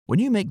When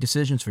you make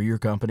decisions for your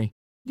company,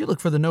 you look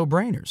for the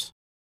no-brainers.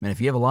 And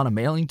if you have a lot of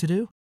mailing to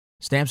do,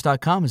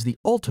 Stamps.com is the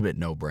ultimate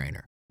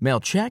no-brainer. Mail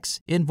checks,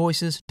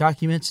 invoices,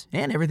 documents,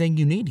 and everything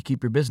you need to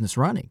keep your business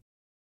running.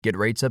 Get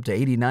rates up to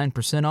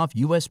 89% off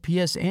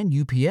USPS and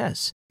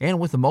UPS. And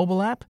with the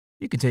mobile app,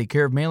 you can take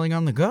care of mailing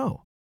on the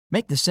go.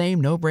 Make the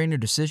same no-brainer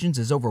decisions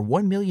as over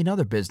 1 million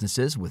other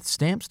businesses with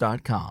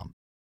Stamps.com.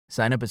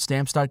 Sign up at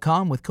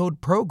Stamps.com with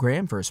code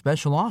PROGRAM for a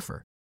special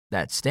offer.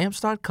 That's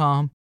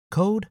Stamps.com,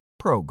 code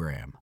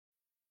PROGRAM.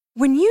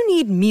 When you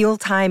need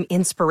mealtime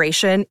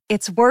inspiration,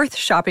 it's worth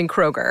shopping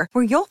Kroger,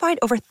 where you'll find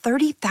over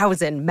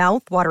 30,000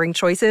 mouth-watering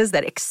choices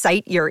that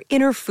excite your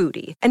inner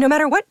foodie. And no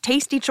matter what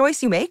tasty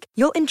choice you make,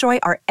 you'll enjoy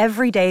our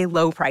everyday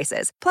low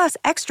prices, plus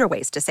extra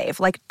ways to save,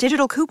 like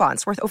digital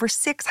coupons worth over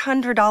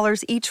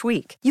 $600 each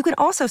week. You can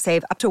also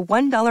save up to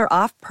 $1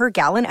 off per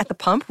gallon at the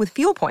pump with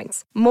fuel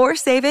points. More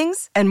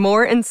savings and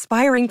more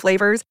inspiring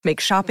flavors make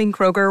shopping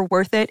Kroger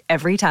worth it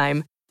every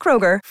time.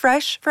 Kroger,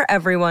 fresh for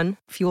everyone.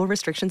 Fuel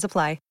restrictions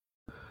apply.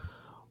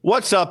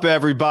 What's up,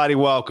 everybody?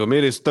 Welcome.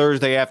 It is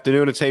Thursday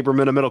afternoon. It's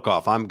Haberman and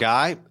Middlecoff. I'm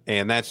Guy,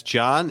 and that's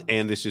John,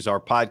 and this is our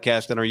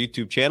podcast and our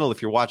YouTube channel.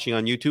 If you're watching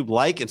on YouTube,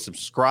 like and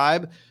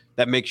subscribe.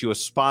 That makes you a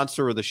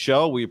sponsor of the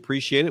show. We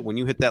appreciate it. When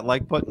you hit that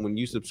like button, when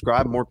you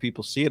subscribe, more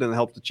people see it, and it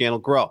helps the channel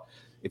grow.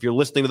 If you're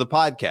listening to the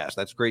podcast,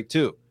 that's great,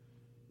 too.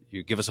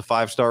 You give us a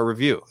 5-star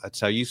review.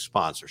 That's how you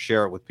sponsor.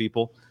 Share it with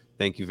people.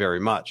 Thank you very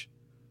much.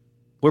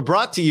 We're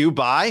brought to you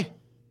by,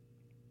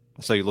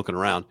 I saw you looking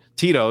around,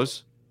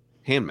 Tito's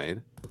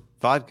Handmade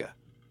Vodka.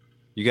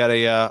 You got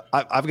a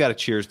I've got a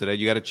cheers today.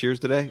 You got a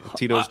cheers today?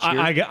 Tito's cheers?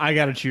 I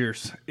got a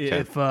cheers.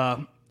 Okay.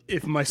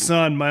 If my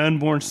son, my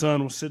unborn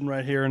son, was sitting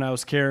right here and I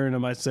was carrying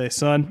him, I'd say,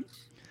 son,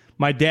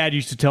 my dad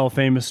used to tell a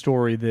famous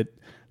story that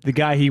the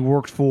guy he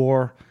worked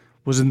for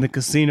was in the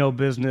casino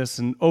business,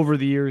 and over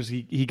the years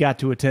he got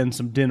to attend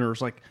some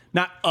dinners, like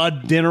not a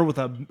dinner with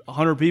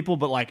 100 people,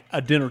 but like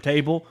a dinner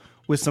table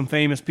with some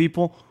famous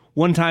people.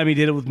 One time he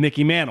did it with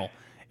Mickey Mantle,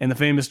 and the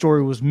famous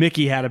story was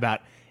Mickey had about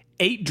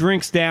 8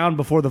 drinks down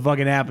before the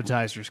fucking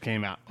appetizers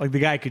came out. Like, the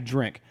guy could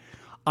drink.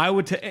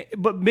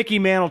 But Mickey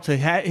Mantle, to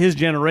his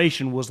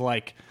generation, was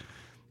like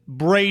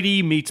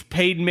Brady meets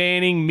Peyton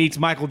Manning meets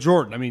Michael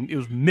Jordan. I mean, it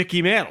was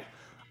Mickey Mantle.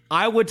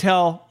 I would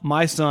tell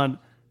my son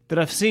that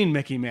I've seen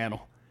Mickey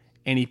Mantle,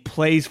 and he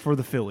plays for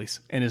the Phillies,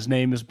 and his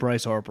name is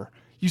Bryce Harper.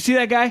 You see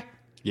that guy?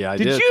 Yeah, I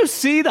did. Did you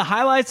see the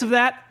highlights of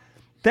that?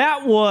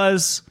 That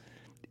was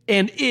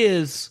and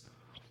is,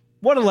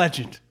 what a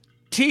legend.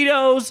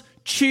 Tito's,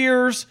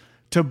 cheers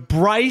to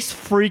Bryce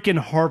freaking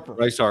Harper.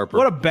 Bryce Harper.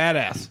 What a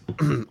badass.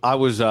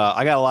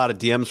 I got a lot of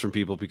DMs from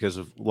people because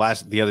of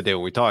the other day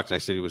when we talked, I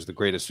said he was the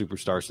greatest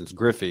superstar since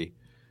Griffey.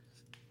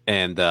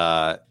 And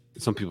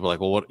some people were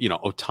like, well, what,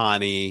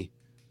 Ohtani,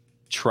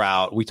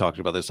 Trout. We talked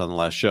about this on the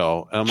last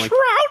show. And I'm like,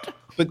 Trout?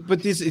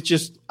 But this, it's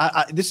just,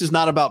 this is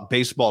not about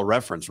baseball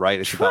reference, right?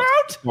 It's Trout?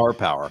 about star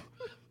power.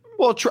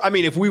 Well,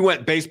 if we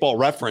went baseball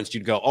reference,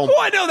 you'd go, oh,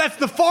 I know that's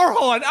the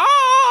Farhan.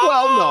 Oh!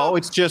 Well, no,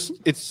 it's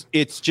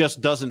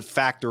just doesn't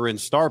factor in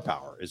star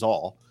power is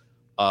all.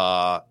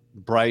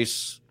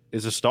 Bryce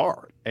is a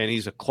star, and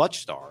he's a clutch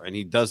star, and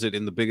he does it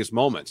in the biggest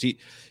moments.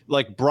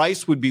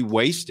 Bryce would be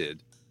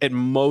wasted in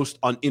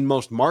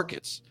most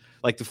markets.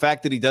 Like, the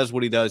fact that he does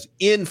what he does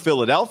in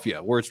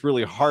Philadelphia, where it's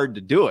really hard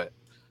to do it,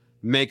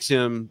 makes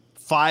him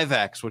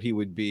 5x what he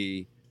would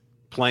be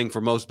playing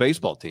for most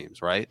baseball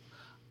teams, right?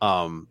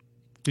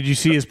 Did you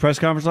see his press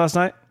conference last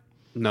night?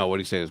 No, what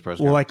did he say in his press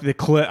conference? Well, like the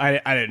clip, I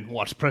didn't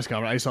watch the press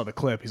conference. I saw the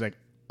clip. He's like,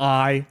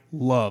 I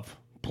love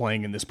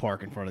playing in this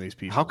park in front of these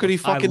people. How could he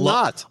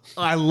not?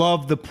 I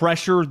love the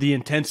pressure, the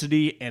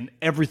intensity, and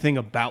everything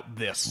about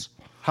this.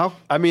 How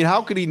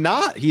could he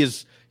not? He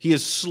has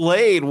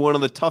slayed one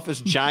of the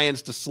toughest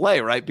giants to slay,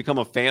 right? Become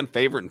a fan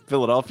favorite in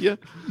Philadelphia.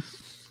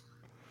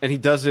 And he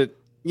does it,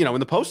 in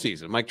the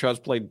postseason. Mike Trout's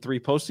played 3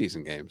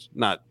 postseason games.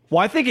 Well,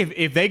 I think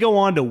if they go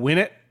on to win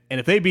it, and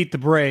if they beat the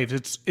Braves,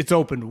 it's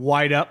opened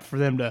wide up for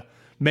them to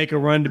make a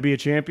run to be a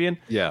champion.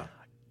 Yeah.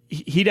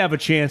 He'd have a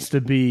chance to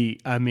be,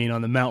 on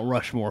the Mount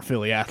Rushmore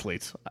Philly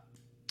athletes.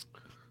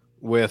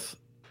 With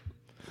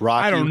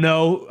Rocky? I don't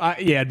know.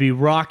 It'd be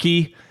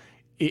Rocky.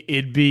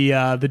 It'd be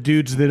the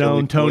dudes that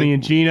own Tony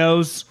and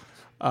Gino's.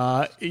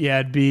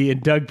 It'd be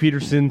Doug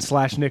Peterson /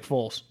 Nick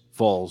Foles.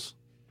 Foles.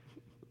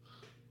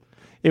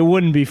 It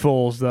wouldn't be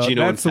Foles, though.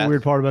 Gino That's the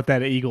weird part about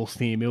that Eagles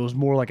team. It was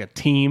more like a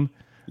team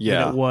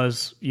than it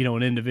was,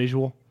 an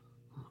individual.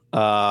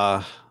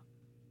 I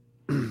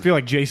feel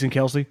like Jason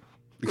Kelsey.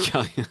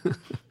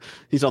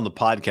 He's on the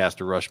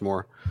podcaster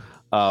Rushmore.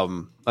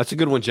 That's a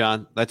good one,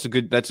 John. That's a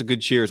good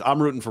cheers. I'm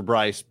rooting for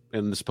Bryce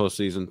in this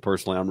postseason.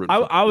 Personally, I'm rooting.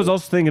 I was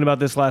also thinking about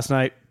this last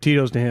night.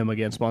 Tito's to him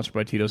again, sponsored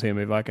by Tito's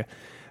Handmade Vodka.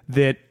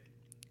 That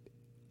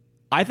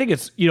I think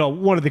it's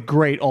one of the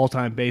great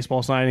all-time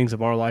baseball signings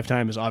of our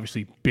lifetime is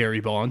obviously Barry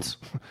Bonds.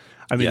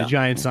 The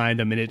Giants signed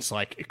him, and it's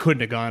like it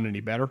couldn't have gone any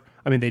better.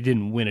 They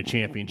didn't win a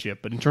championship,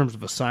 but in terms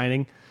of a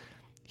signing,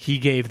 he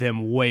gave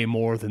them way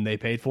more than they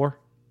paid for,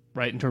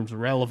 right? In terms of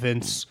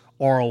relevance,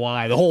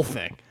 ROI, the whole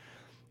thing.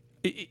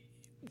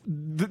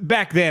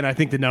 back then, I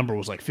think the number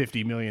was like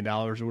 $50 million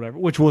or whatever,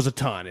 which was a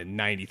ton in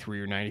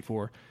 93 or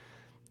 94.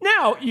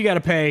 Now you got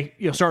to pay,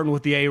 starting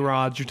with the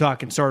A-Rods, you're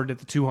talking started at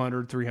the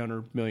 200,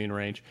 300 million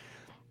range.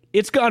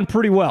 It's gone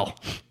pretty well,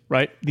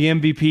 right? The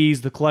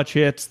MVPs, the clutch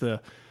hits,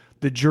 the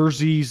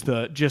jerseys,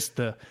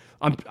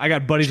 I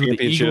got buddies with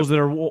the Eagles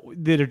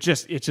that are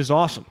just, it's just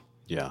awesome.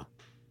 Yeah.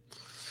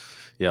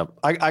 Yeah.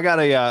 I'm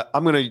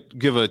going to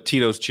give a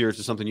Tito's cheers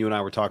to something you and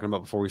I were talking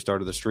about before we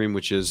started the stream,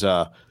 which is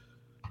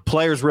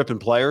players ripping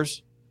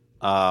players.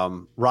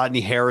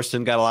 Rodney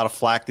Harrison got a lot of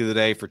flack the other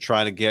day for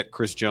trying to get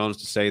Chris Jones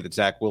to say that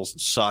Zach Wilson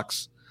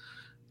sucks.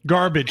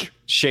 Garbage.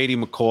 Shady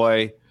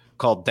McCoy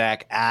called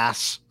Dak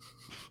ass.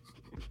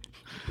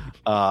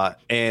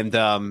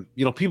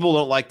 People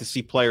don't like to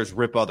see players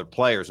rip other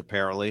players,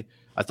 apparently.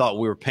 I thought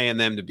we were paying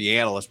them to be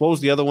analysts. What was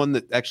the other one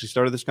that actually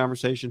started this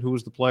conversation? Who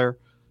was the player?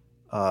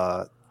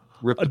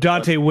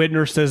 Dante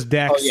Whitner says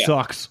Dak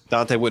sucks.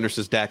 Dante Whitner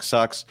says Dak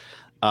sucks.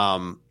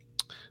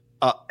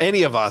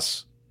 Any of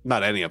us,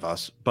 not any of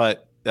us,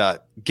 but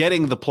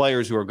getting the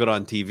players who are good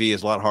on TV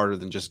is a lot harder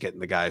than just getting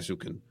the guys who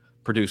can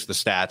produce the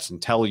stats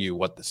and tell you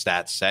what the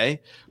stats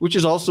say, which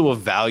is also a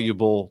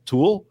valuable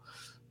tool.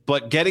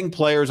 But getting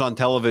players on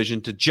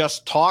television to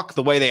just talk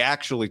the way they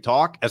actually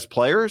talk as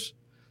players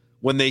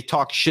when they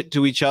talk shit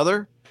to each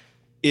other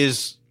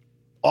is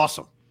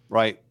awesome,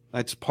 right?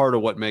 That's part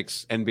of what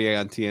makes NBA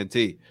on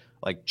TNT.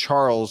 Like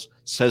Charles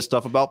says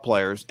stuff about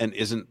players and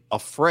isn't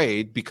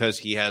afraid because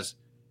he has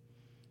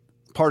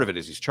 – part of it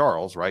is he's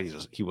Charles, right?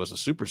 He was a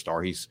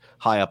superstar. He's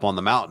high up on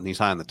the mountain. He's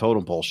high on the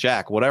totem pole,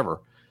 Shaq,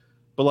 whatever.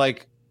 But,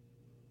 like,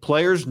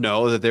 players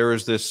know that there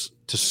is this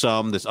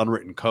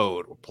unwritten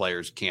code where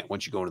players can't,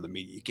 once you go into the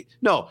media,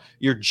 no,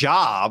 your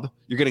job,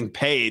 you're getting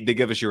paid to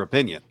give us your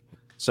opinion.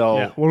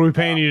 So what are we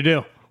paying you to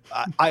do?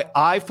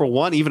 I, for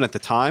one, even at the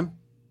time,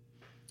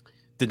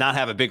 did not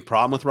have a big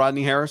problem with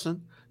Rodney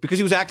Harrison because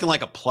he was acting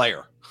like a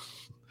player.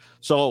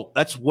 So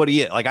that's what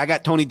he is. Like, I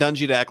got Tony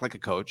Dungy to act like a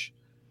coach.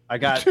 I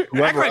got Tony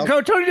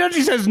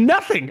Dungy says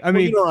nothing. I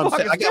mean, you know what I'm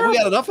saying? We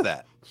got enough of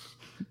that.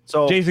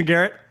 So Jason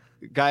Garrett,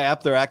 guy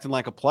up there acting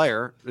like a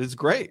player is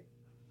great.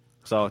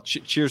 So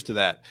cheers to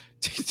that.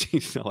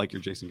 I like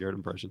your Jason Garrett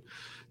impression.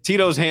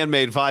 Tito's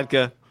Handmade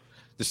Vodka,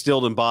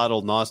 distilled and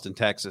bottled in Austin,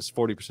 Texas,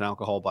 40%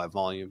 alcohol by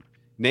volume,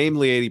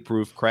 namely 80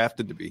 proof,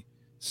 crafted to be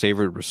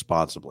savored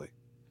responsibly.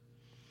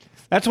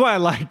 That's why I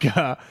like.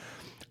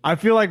 I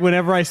feel like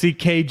whenever I see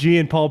KG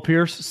and Paul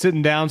Pierce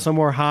sitting down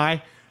somewhere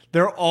high,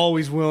 they're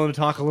always willing to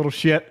talk a little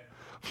shit.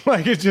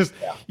 Like, it's just,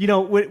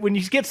 when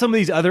you get some of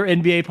these other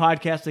NBA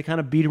podcasts, they kind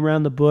of beat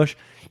around the bush.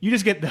 You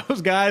just get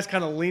those guys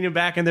kind of leaning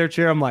back in their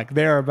chair. I'm like,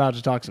 they're about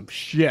to talk some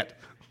shit.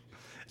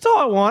 That's all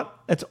I want.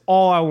 That's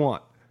all I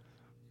want.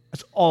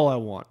 That's all I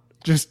want.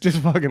 Just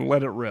fucking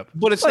let it rip.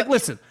 But it's like,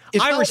 listen,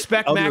 I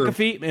respect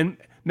McAfee, and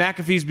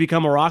McAfee's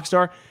become a rock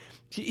star.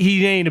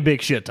 He ain't a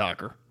big shit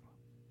talker.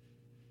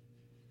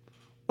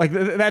 Like,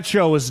 that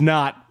show is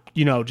not,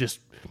 just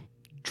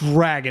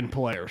dragging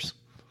players.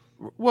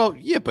 Well,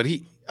 yeah, but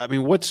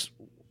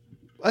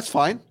that's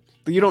fine.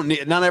 But you don't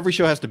need, not every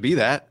show has to be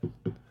that.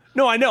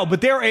 No, I know,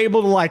 but they're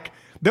able to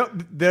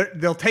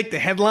they'll take the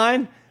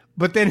headline,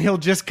 but then he'll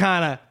just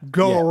kind of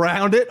go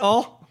around it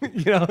all.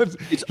 He's always,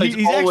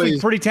 actually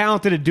pretty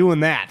talented at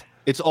doing that.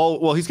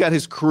 He's got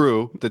his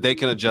crew that they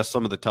can adjust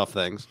some of the tough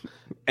things,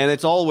 and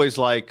it's always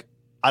like,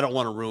 I don't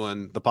want to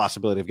ruin the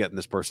possibility of getting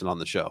this person on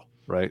the show,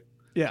 right?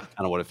 Yeah, kind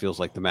of what it feels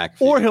like the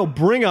McAfee. Or he'll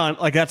bring on,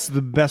 like, that's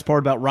the best part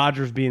about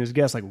Rodgers being his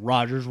guest. Like,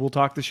 Rodgers will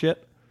talk the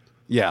shit.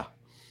 Yeah,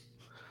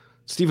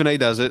 Stephen A.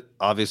 does it,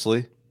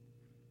 obviously.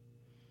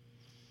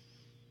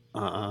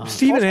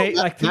 Stephen A.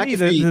 Like, to me,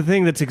 the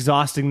thing that's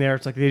exhausting there,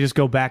 it's like they just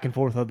go back and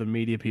forth with other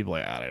media people.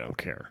 Like, I don't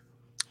care.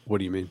 What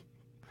do you mean?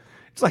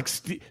 It's like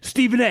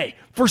Stephen A.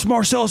 First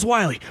Marcellus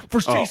Wiley.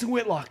 First Jason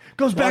Whitlock.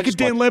 Goes back at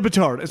Dan Le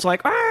Batard. It's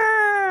like,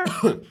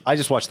 I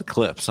just watch the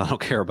clips. I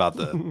don't care about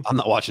I'm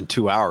not watching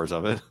 2 hours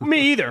of it.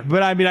 Me either.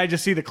 But I mean, I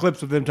just see the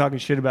clips of them talking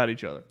shit about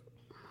each other.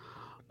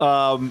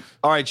 All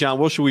right, John,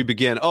 where should we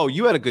begin? Oh,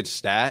 you had a good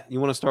stat. You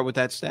want to start with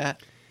that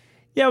stat?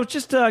 Yeah, I was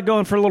just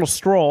going for a little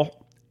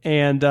stroll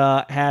and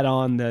had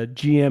on the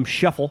GM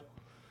Shuffle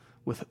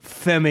with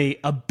Femi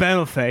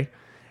Abemofe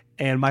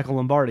and Michael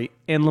Lombardi.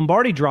 And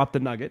Lombardi dropped the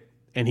nugget,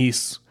 and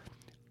he's,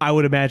 I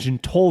would imagine,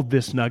 told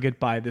this nugget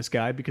by this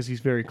guy because he's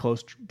very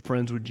close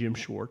friends with Jim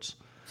Schwartz,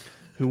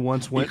 who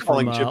once went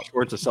calling Jim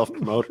Schwartz a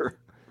self-promoter.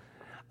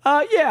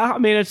 Yeah, I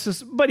mean, it's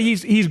just, but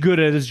he's good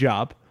at his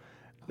job.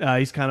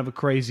 He's kind of a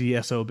crazy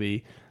SOB.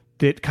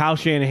 That Kyle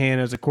Shanahan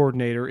as a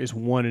coordinator is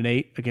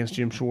 1-8 against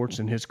Jim Schwartz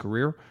in his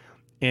career.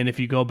 And if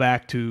you go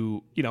back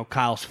to,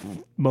 Kyle's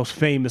most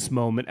famous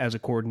moment as a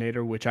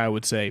coordinator, which I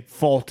would say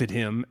faulted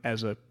him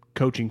as a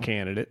coaching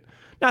candidate,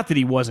 not that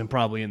he wasn't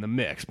probably in the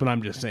mix, but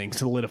I'm just saying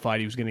solidified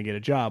he was going to get a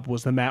job,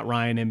 was the Matt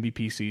Ryan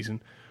MVP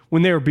season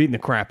when they were beating the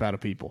crap out of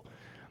people.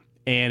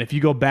 And if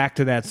you go back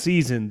to that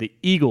season, the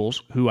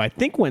Eagles, who I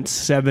think went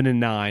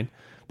 7-9,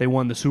 they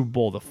won the Super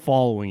Bowl the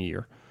following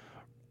year.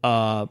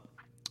 They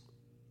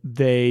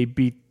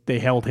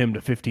held him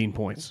to 15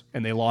 points,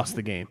 and they lost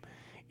the game.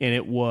 And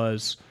it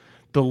was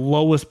The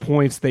lowest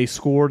points they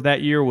scored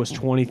that year was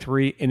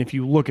 23. And if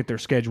you look at their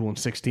schedule in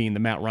 16, the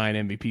Matt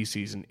Ryan MVP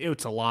season,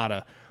 it's a lot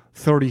of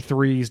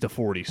 33s to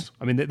 40s.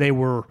 I mean, they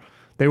were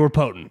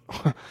potent.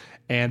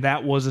 And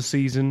that was a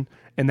season,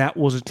 and that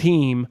was a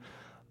team.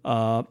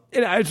 And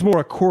it's more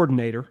a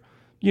coordinator.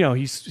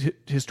 He's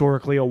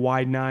historically a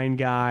wide 9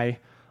 guy.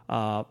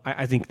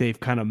 I think they've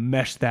kind of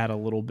meshed that a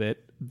little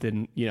bit.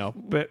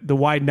 But the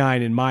wide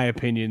 9, in my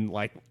opinion,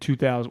 like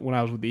 2000, when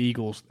I was with the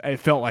Eagles, it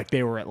felt like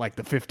they were at like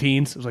the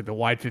 15s. It was like the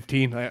wide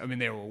 15. I mean,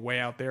 they were way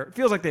out there. It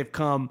feels like they've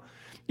come.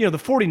 The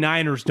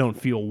 49ers don't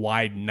feel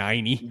wide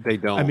 90. They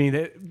don't. I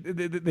mean,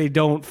 they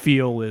don't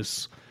feel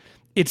as.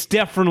 It's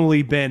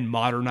definitely been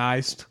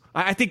modernized.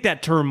 I think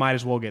that term might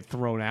as well get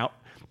thrown out.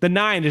 The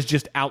 9 is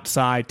just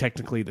outside,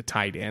 technically, the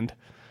tight end.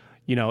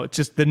 It's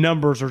just the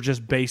numbers are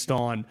just based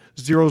on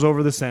zeros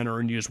over the center,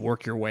 and you just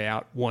work your way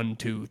out 1,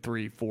 2,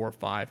 3, 4,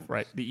 5.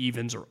 Right, the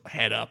evens are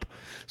head up.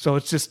 So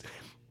it's just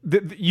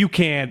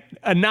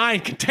a 9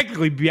 can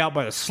technically be out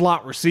by the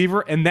slot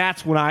receiver, and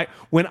that's when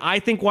I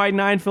think wide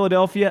 9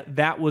 Philadelphia.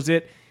 That was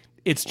it.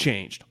 It's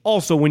changed.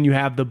 Also, when you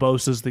have the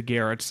Bosas, the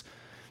Garretts,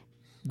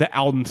 the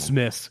Alden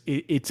Smiths,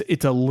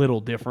 it's a little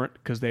different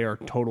because they are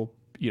total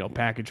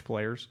package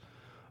players,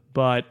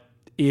 but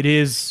it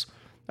is.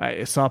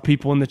 I saw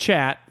people in the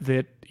chat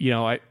that,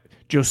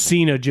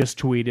 Josina just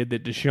tweeted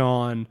that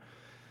Deshaun,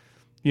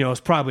 is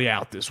probably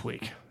out this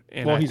week.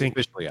 And well, he's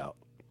officially out.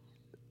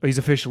 He's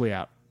officially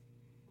out.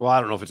 Well, I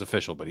don't know if it's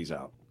official, but he's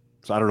out.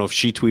 So I don't know if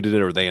she tweeted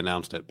it or they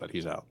announced it, but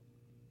he's out.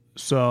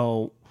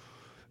 So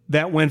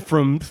that went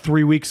from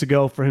 3 weeks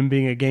ago for him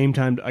being a game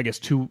time, I guess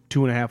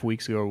 2.5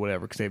 weeks ago or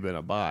whatever, because they've been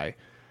a bye.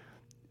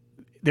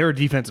 They're a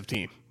defensive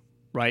team,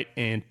 right?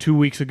 And 2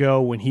 weeks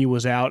ago when he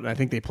was out, and I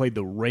think they played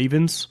the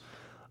Ravens,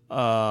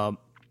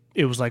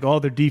 it was like,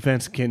 their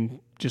defense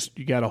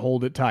you got to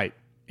hold it tight.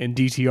 And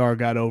DTR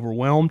got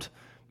overwhelmed,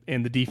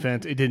 and the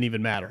defense, it didn't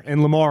even matter.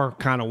 And Lamar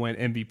kind of went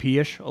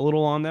MVP-ish a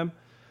little on them.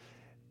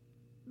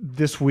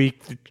 This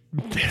week,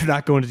 they're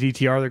not going to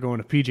DTR, they're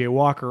going to PJ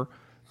Walker.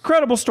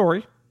 Credible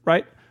story,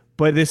 right?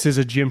 But this is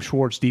a Jim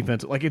Schwartz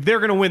defense. Like, if they're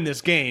going to win this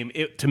game,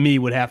 it, to me,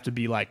 would have to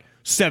be like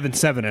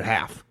 7-7 at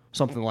half,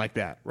 something like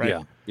that,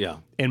 right? Yeah.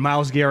 And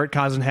Myles Garrett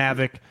causing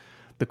havoc,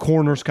 the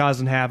corners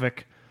causing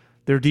havoc.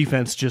 Their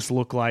defense just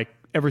looked like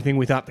everything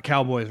we thought the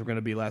Cowboys were going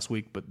to be last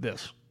week, but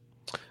this.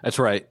 That's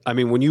right. I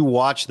mean, when you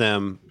watch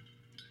them,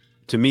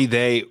 to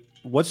me,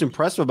 what's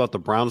impressive about the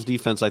Browns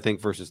defense, I think,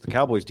 versus the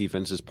Cowboys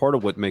defense is part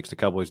of what makes the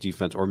Cowboys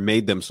defense or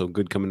made them so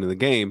good coming into the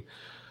game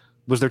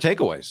was their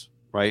takeaways,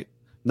 right?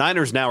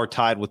 Niners now are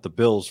tied with the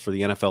Bills for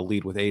the NFL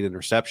lead with 8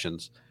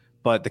 interceptions,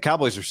 but the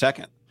Cowboys are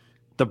second.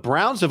 The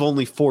Browns have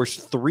only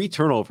forced 3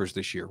 turnovers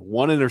this year,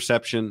 1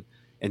 interception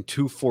and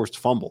 2 forced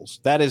fumbles.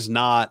 That is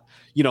not,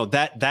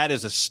 that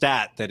is a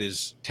stat that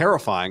is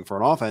terrifying for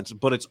an offense,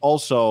 but it's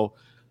also,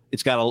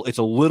 it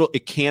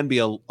can be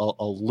a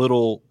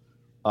little,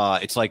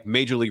 it's like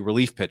major league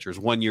relief pitchers.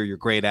 One year you're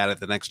great at it,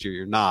 the next year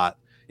you're not.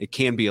 It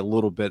can be a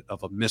little bit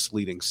of a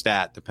misleading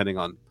stat depending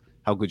on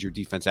how good your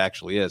defense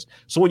actually is.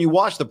 So when you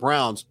watch the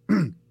Browns,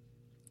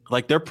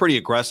 like they're pretty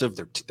aggressive.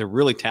 They're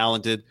really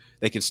talented.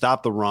 They can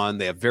stop the run.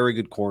 They have very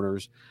good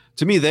corners.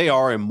 To me, they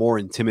are a more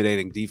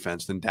intimidating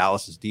defense than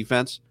Dallas's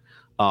defense.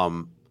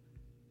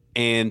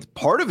 And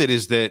part of it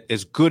is that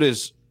as good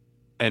as,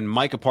 and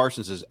Micah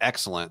Parsons is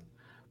excellent,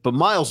 but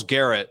Myles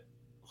Garrett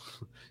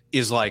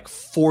is like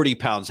 40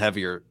 pounds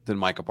heavier than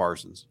Micah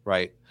Parsons,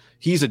 right?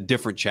 He's a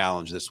different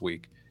challenge this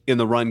week in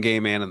the run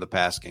game and in the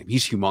pass game.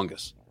 He's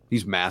humongous.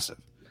 He's massive.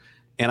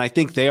 And I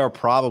think they are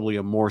probably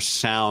a more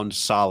sound,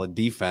 solid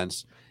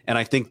defense. And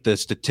I think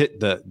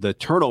the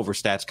turnover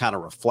stats kind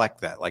of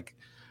reflect that. Like,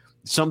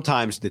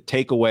 sometimes the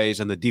takeaways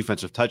and the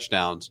defensive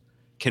touchdowns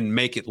can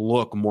make it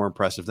look more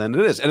impressive than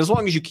it is. And as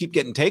long as you keep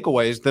getting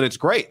takeaways, then it's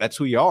great. That's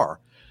who you are.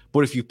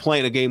 But if you play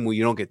in a game where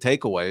you don't get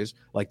takeaways,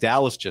 like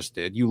Dallas just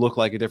did, you look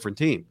like a different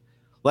team.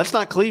 That's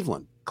not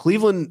Cleveland.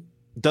 Cleveland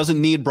doesn't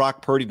need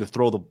Brock Purdy to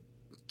throw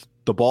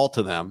the ball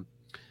to them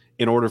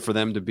in order for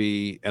them to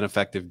be an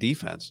effective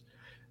defense.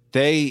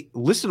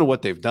 Listen to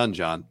what they've done,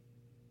 John,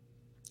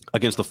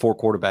 against the 4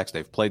 quarterbacks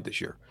they've played this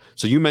year.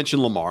 So you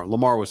mentioned Lamar.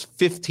 Lamar was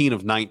 15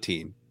 of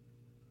 19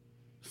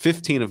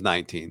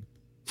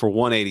 for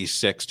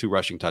 186, 2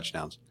 rushing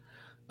touchdowns.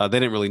 They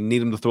didn't really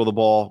need him to throw the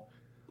ball.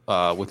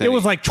 It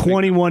was like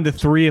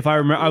 21-3 if I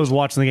remember. I was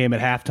watching the game at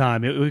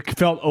halftime. It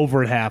felt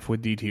over at half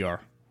with DTR.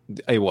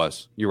 It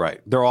was. You're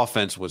right. Their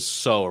offense was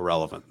so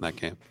irrelevant in that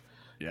game.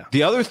 Yeah.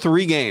 The other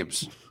 3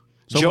 games,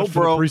 so Joe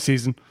Burrow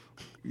preseason.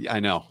 I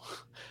know.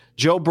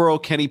 Joe Burrow,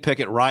 Kenny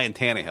Pickett, Ryan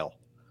Tannehill.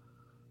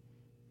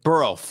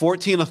 Burrow,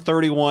 14 of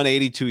 31,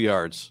 82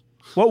 yards.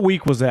 What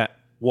week was that?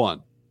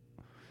 1.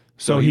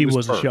 So he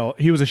was a shell.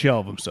 He was a shell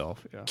of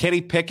himself. Yeah.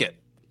 Kenny Pickett,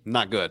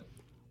 not good.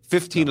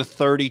 15 of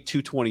 30,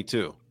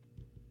 222.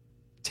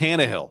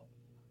 Tannehill,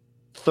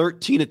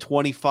 13 of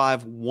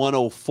 25,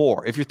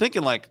 104. If you're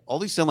thinking like all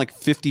these sound like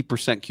 50%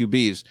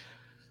 QBs,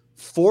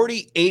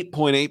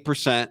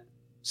 48.8%,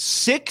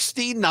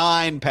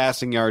 69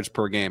 passing yards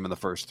per game in the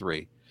first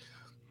 3.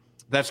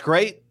 That's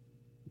great.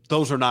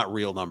 those are not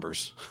real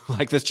numbers.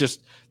 Like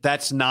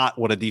that's not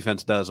what a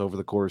defense does over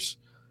the course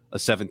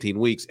of 17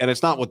 weeks. And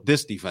it's not what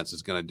this defense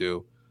is going to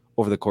do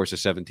over the course of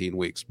 17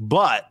 weeks.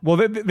 But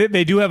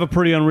they do have a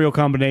pretty unreal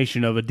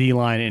combination of a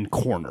D-line and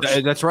corners.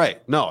 That's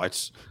right. No,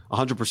 it's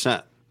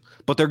 100%.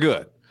 But they're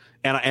good.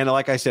 And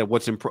like I said,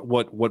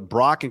 what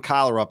Brock and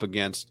Kyle are up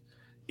against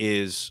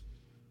is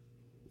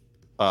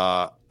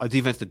a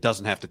defense that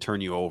doesn't have to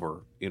turn you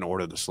over in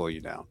order to slow you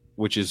down,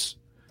 which is,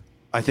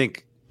 I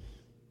think,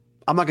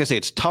 I'm not going to say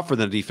it's tougher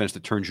than a defense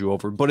that turns you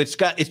over, but it's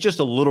just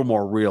a little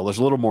more real. There's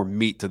a little more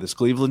meat to this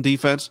Cleveland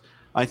defense,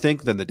 I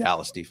think, than the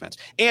Dallas defense.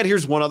 And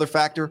here's one other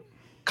factor.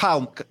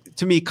 Kyle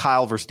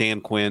versus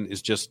Dan Quinn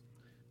is just,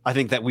 I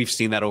think that we've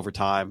seen that over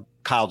time.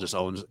 Kyle's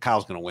going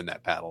to win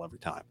that battle every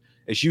time.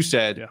 As you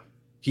said,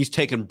 He's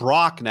taken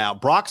Brock now.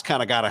 Brock's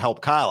kind of got to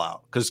help Kyle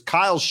out because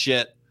Kyle's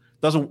shit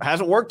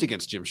hasn't worked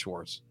against Jim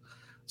Schwartz.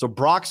 So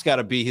Brock's got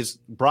to be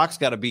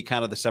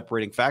kind of the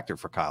separating factor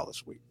for Kyle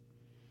this week.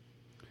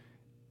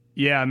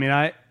 Yeah, I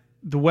mean,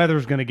 the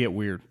weather's going to get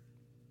weird.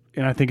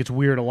 And I think it's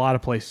weird a lot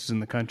of places in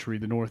the country,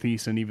 the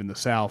Northeast and even the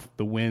South.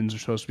 The winds are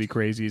supposed to be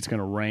crazy. It's going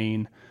to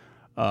rain.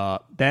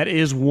 That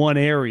is one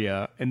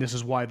area, and this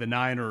is why the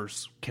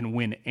Niners can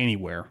win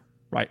anywhere,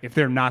 right? If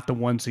they're not the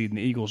 1 seed and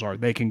the Eagles are,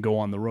 they can go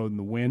on the road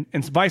and win.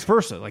 And vice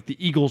versa. Like the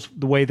Eagles,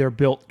 the way they're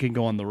built, can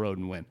go on the road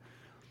and win.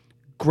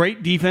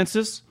 Great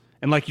defenses.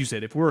 And like you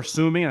said, if we're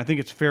assuming, I think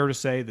it's fair to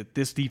say that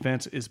this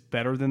defense is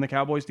better than the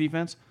Cowboys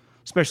defense,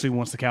 especially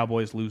once the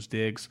Cowboys lose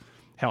Diggs.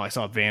 Hell, I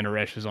saw Van Der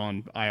Esch is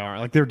on IR.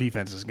 Like their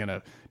defense is going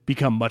to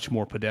become much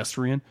more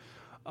pedestrian.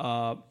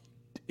 I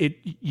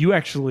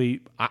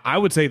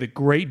would say the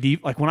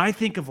great like when I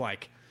think of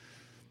like,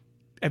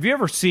 have you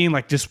ever seen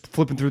like just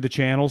flipping through the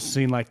channels,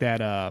 seen like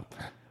that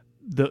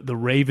the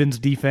Ravens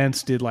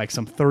defense did like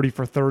some 30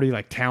 for 30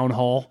 like town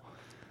hall?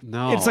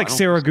 No, it's like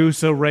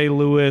Saragusa, Ray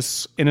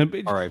Lewis,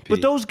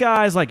 but those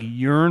guys like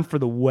yearn for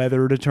the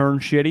weather to turn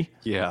shitty.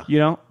 Yeah, you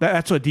know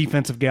that's what a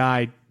defensive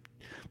guy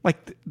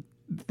like.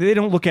 They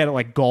don't look at it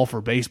like golf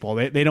or baseball.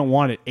 They don't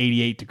want it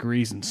 88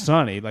 degrees and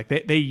sunny. Like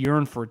they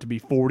yearn for it to be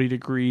 40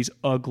 degrees,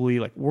 ugly.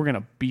 Like we're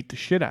gonna beat the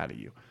shit out of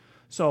you.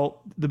 So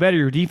the better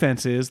your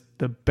defense is,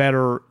 the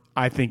better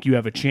I think you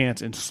have a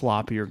chance in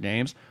sloppier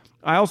games.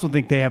 I also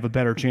think they have a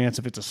better chance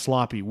if it's a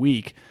sloppy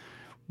week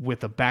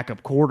with a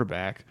backup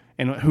quarterback,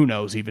 and who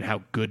knows even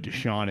how good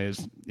Deshaun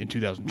is in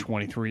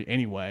 2023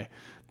 anyway,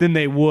 than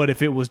they would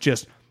if it was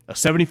just a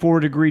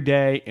 74-degree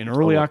day in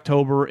early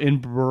October in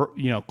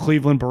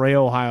Cleveland, Berea,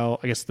 Ohio.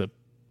 I guess the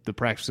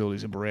practice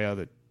facilities in Berea,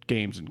 the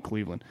games in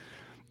Cleveland.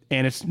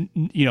 And it's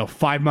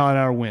 5 mile an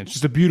hour winds.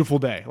 Just a beautiful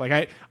day.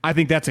 Like I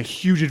think that's a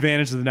huge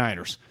advantage to the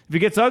Niners. If it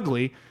gets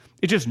ugly,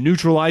 it just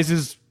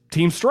neutralizes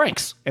team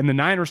strengths. And the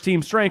Niners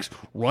team strengths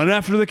run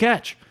after the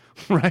catch.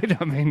 Right?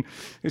 I mean,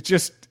 it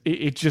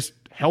just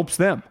helps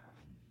them.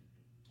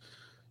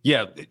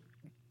 Yeah,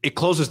 it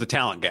closes the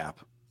talent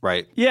gap,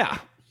 right? Yeah.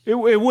 It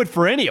would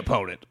for any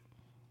opponent.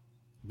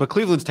 But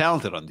Cleveland's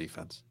talented on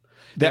defense.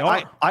 They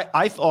are.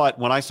 I thought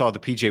when I saw the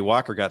P.J.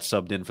 Walker got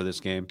subbed in for this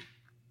game,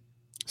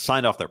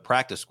 signed off their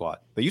practice squad.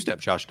 They used to have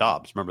Josh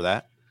Dobbs. Remember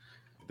that?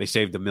 They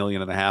saved $1.5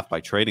 million by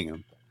trading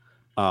him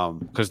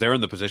because they're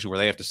in the position where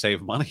they have to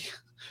save money.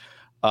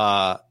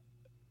 So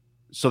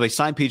they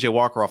signed P.J.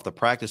 Walker off the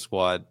practice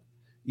squad,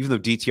 even though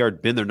DTR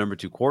had been their number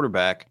 2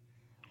 quarterback.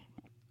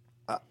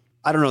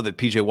 I don't know that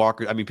P.J.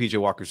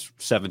 Walker's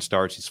 7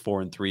 starts. He's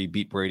 4-3,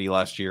 beat Brady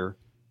last year,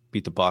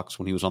 beat the Bucs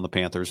when he was on the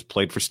Panthers,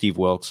 played for Steve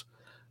Wilkes.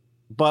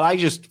 But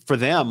for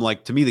them,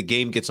 like to me, the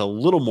game gets a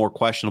little more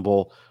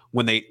questionable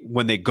when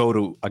they go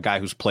to a guy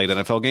who's played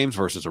NFL games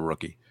versus a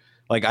rookie.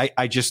 Like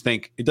I just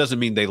think it doesn't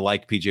mean they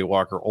like P.J.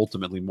 Walker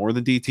ultimately more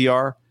than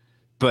DTR,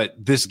 but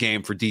this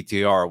game for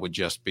DTR would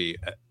just be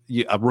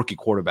a rookie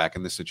quarterback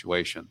in this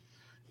situation.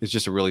 It's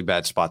just a really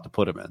bad spot to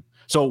put him in.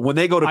 So when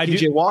they go to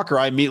P.J. Walker,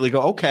 I immediately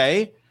go,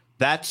 okay.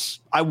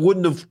 I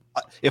wouldn't have,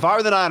 if I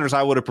were the Niners,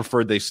 I would have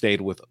preferred they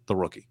stayed with the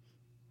rookie.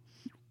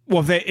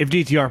 Well, if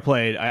DTR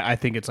played, I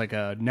think it's like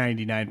a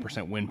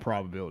 99% win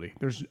probability.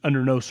 There's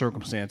under no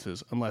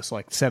circumstances, unless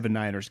like 7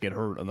 Niners get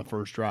hurt on the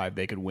first drive,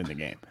 they could win the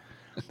game.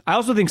 I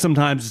also think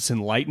sometimes it's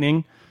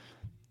enlightening.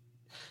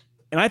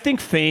 And I think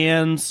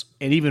fans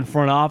and even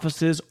front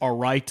offices are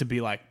right to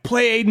be like,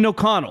 play Aiden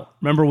O'Connell.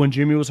 Remember when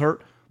Jimmy was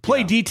hurt?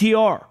 Play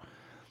DTR.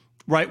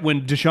 Right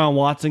when Deshaun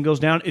Watson goes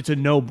down, it's a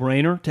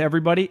no-brainer to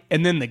everybody.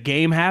 And then the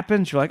game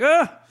happens. You're like,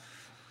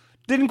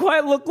 didn't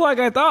quite look like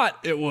I thought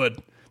it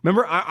would.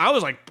 Remember, I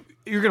was like,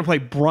 you're going to play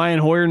Brian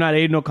Hoyer, not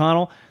Aiden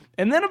O'Connell.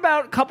 And then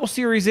about a couple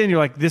series in, you're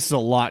like, this is a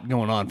lot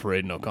going on for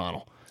Aiden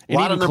O'Connell. And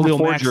a lot of number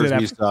 4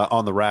 jerseys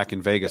on the rack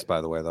in Vegas, by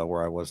the way, though,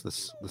 where I was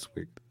this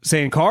week.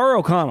 Saying Carr or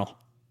O'Connell?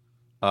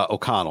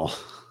 O'Connell.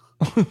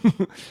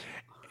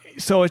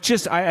 So it's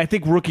just, I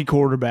think rookie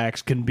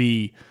quarterbacks can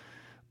be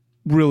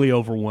really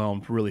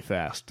overwhelmed really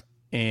fast.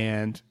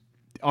 And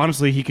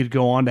honestly, he could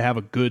go on to have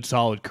a good,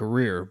 solid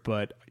career.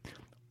 But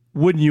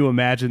wouldn't you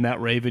imagine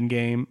that Raven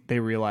game, they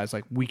realized,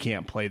 like, we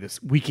can't play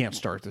this. We can't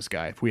start this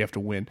guy if we have to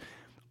win.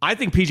 I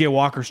think P.J.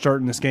 Walker's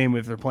starting this game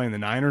if they're playing the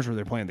Niners or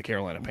they're playing the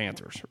Carolina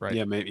Panthers, right?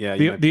 Yeah, maybe.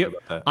 Yeah,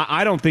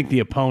 I don't think the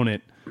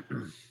opponent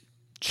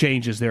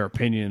changes their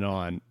opinion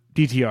on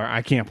DTR.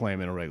 I can't play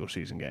him in a regular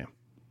season game.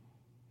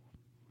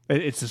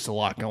 It's just a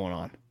lot going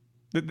on.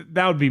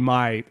 That would be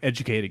my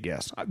educated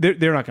guess.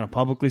 They're not going to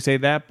publicly say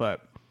that,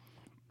 but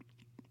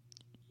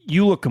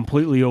you look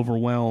completely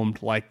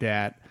overwhelmed like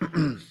that.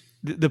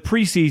 The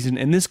preseason,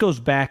 and this goes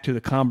back to the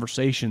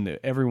conversation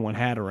that everyone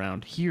had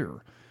around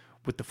here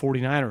with the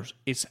 49ers,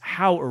 it's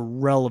how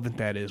irrelevant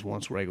that is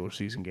once regular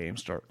season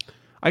games start.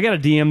 I got a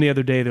DM the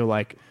other day. They're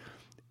like,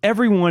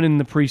 everyone in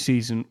the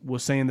preseason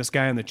was saying this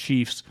guy on the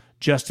Chiefs,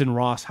 Justin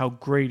Ross, how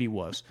great he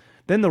was.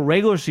 Then the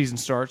regular season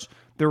starts,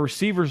 their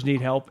receivers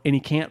need help, and he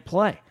can't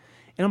play.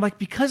 And I'm like,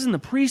 because in the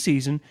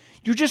preseason,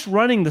 you're just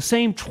running the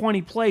same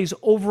 20 plays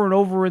over and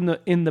over in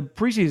the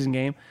preseason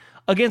game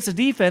against a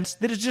defense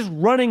that is just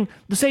running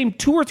the same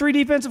 2 or 3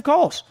 defensive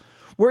calls.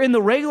 Where in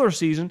the regular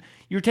season,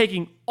 you're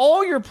taking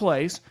all your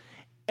plays,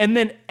 and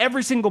then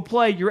every single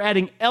play, you're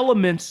adding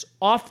elements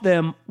off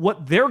them,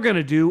 what they're going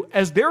to do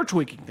as they're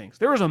tweaking things.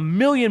 There is a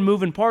million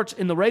moving parts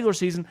in the regular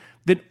season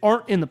that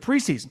aren't in the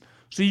preseason.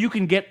 So you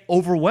can get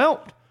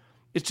overwhelmed.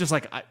 It's just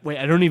like, I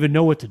don't even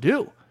know what to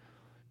do.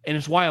 And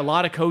it's why a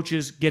lot of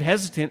coaches get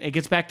hesitant. It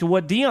gets back to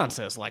what Deion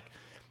says. Like,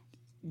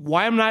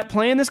 why I'm not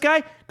playing this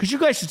guy? Because you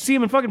guys should see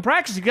him in fucking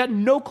practice. You got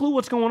no clue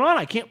what's going on.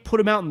 I can't put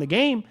him out in the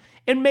game.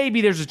 And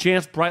maybe there's a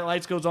chance bright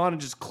lights goes on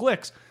and just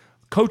clicks.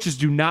 Coaches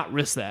do not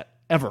risk that.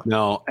 Ever.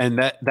 No, and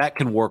that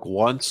can work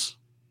once,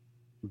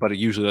 but it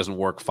usually doesn't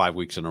work 5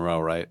 weeks in a row,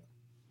 right?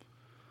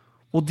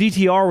 Well,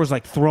 DTR was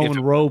like throwing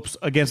ropes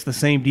against the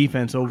same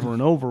defense over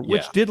and over,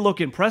 which did look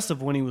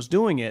impressive when he was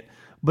doing it,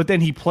 but then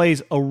he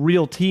plays a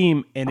real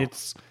team, and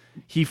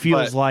he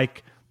feels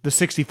like the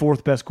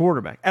 64th best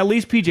quarterback. At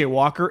least P.J.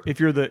 Walker, if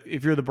you're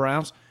the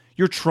Browns,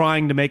 you're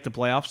trying to make the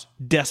playoffs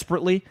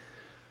desperately,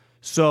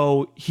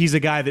 so he's a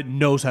guy that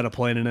knows how to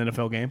play in an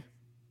NFL game.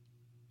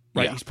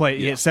 Right, he's played.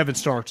 He had 7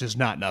 starts is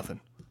not nothing.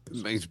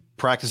 He's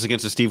practiced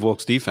against the Steve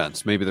Wilkes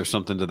defense. Maybe there's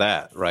something to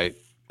that, right?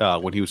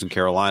 When he was in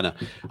Carolina,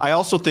 I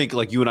also think,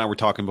 like you and I were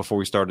talking before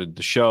we started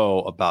the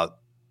show about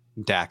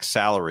Dak's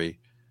salary.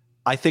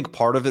 I think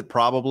part of it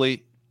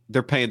probably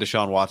they're paying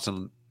Deshaun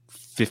Watson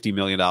 $50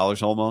 million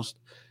almost.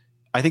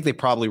 I think they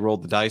probably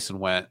rolled the dice and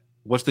went,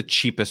 "What's the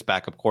cheapest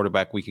backup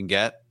quarterback we can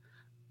get?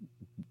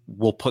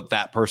 We'll put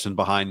that person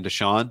behind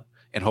Deshaun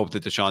and hope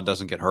that Deshaun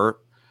doesn't get hurt."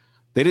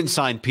 They didn't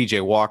sign P.J.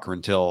 Walker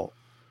until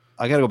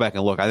I got to go back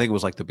and look. I think it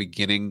was like the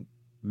beginning,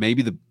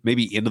 maybe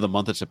into the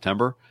month of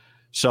September.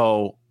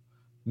 So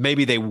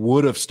maybe they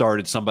would have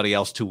started somebody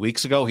else 2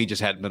 weeks ago. He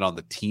just hadn't been on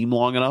the team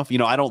long enough.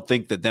 I don't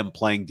think that them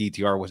playing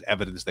DTR was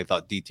evidence they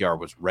thought DTR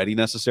was ready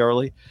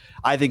necessarily.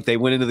 I think they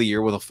went into the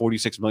year with a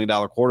 $46 million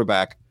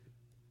quarterback.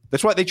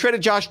 That's why they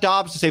traded Josh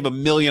Dobbs to save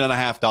 $1.5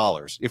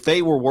 million. If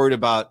they were worried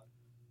about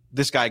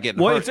this guy getting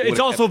hurt.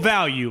 It's also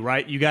value,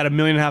 right? You got $1.5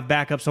 million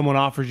backup. Someone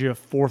offers you a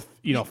 4th,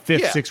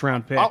 5th, 6th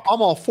round pick.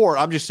 I'm all for it.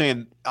 I'm just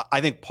saying,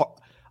 I think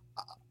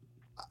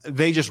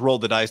they just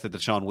rolled the dice that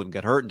Deshaun wouldn't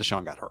get hurt, and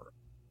Deshaun got hurt.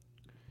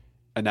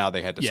 And now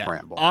they had to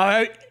scramble.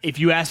 If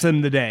you ask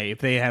them today, if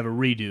they have a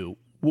redo,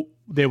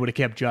 they would have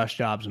kept Josh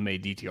Dobbs and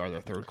made DTR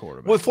their 3rd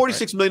quarterback. With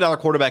 $46 million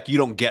quarterback, you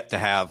don't get to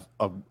have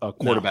a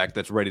quarterback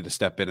that's ready to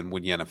step in and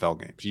win you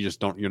NFL games. You just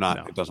don't. You're not.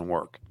 No. It doesn't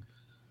work.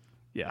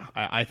 Yeah,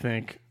 I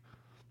think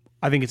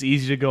it's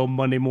easy to go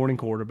Monday morning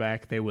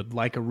quarterback. They would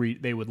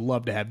they would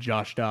love to have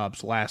Josh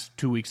Dobbs last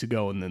 2 weeks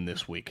ago and then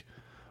this week.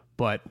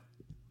 But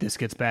this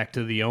gets back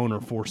to the owner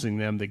forcing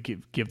them to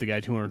give the guy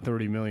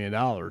 $230 million.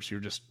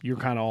 You're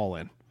kind of all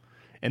in.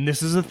 And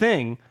this is a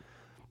thing.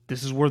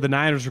 This is where the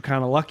Niners are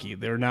kind of lucky.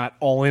 They're not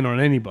all in on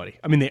anybody.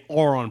 I mean, they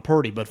are on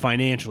Purdy, but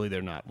financially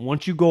they're not.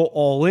 Once you go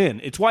all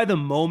in, it's why the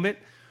moment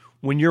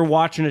when you're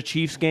watching a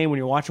Chiefs game, when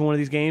you're watching one of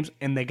these games,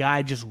 and the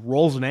guy just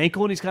rolls an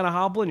ankle and he's kind of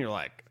hobbling, you're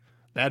like,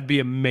 that'd be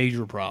a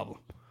major problem.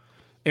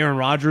 Aaron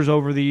Rodgers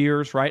over the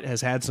years, right,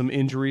 has had some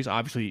injuries,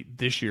 obviously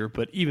this year,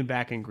 but even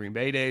back in Green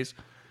Bay days.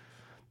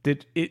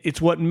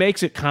 It's what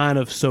makes it kind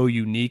of so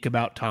unique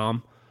about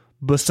Tom.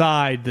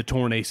 Beside the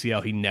torn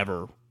ACL,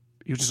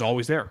 he was just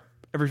always there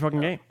every fucking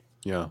game.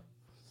 Yeah.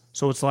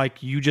 So it's like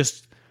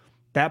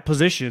that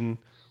position,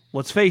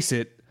 let's face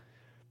it,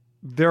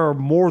 there are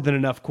more than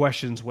enough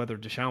questions whether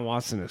Deshaun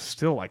Watson is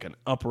still like an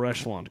upper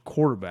echelon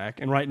quarterback.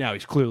 And right now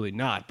he's clearly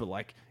not, but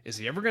like, is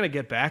he ever going to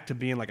get back to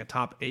being like a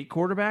top 8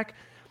 quarterback?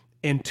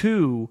 And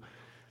 2,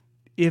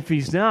 if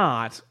he's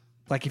not,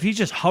 like if he's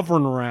just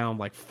hovering around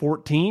like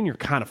 14, you're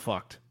kind of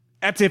fucked.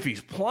 That's if he's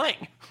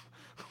playing,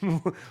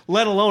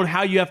 let alone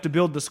how you have to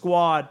build the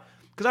squad.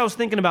 Because I was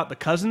thinking about the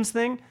Cousins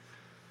thing.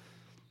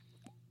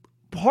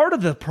 Part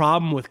of the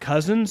problem with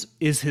Cousins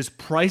is his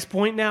price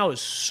point now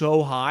is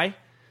so high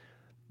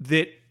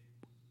that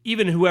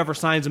even whoever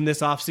signs him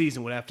this offseason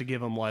would have to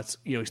give him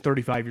he's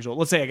 35 years old.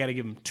 Let's say I got to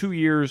give him 2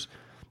 years,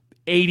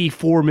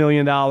 $84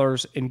 million,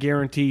 and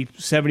guarantee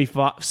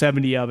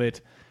 70 of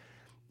it.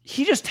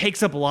 He just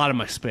takes up a lot of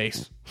my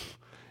space.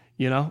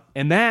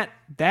 And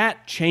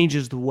that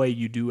changes the way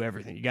you do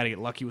everything. You got to get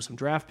lucky with some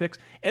draft picks.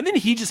 And then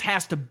he just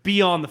has to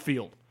be on the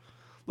field.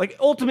 Like,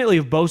 ultimately,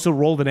 if Bosa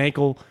rolled an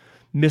ankle,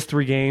 missed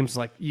 3 games,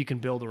 like, you can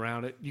build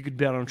around it. You could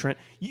bet on Trent.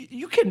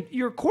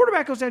 Your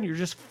quarterback goes down, you're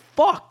just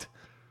fucked.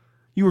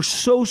 You are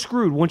so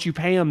screwed once you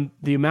pay him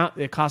the amount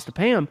it costs to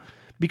pay him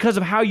because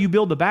of how you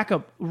build the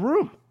backup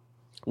room.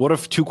 What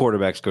if 2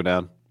 quarterbacks go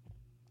down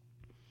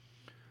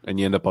and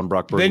you end up on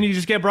Brock Purdy? Then you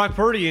just get Brock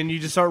Purdy and you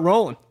just start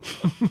rolling.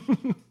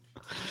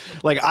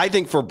 Like, I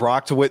think for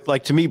Brock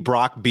to me,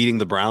 Brock beating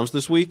the Browns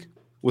this week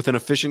with an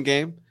efficient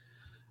game,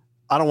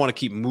 I don't want to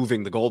keep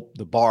moving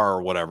the bar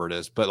or whatever it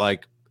is, but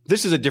like,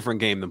 this is a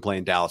different game than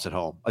playing Dallas at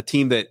home. A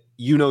team that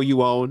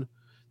you own.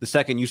 The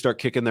second you start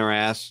kicking their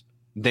ass,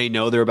 they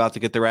know they're about to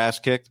get their ass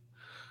kicked.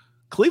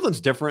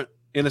 Cleveland's different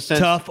in a sense.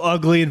 Tough,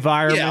 ugly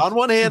environment. Yeah, on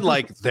one hand,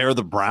 like, they're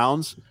the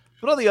Browns,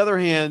 but on the other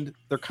hand,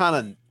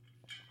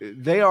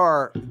 they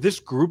are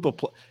this group of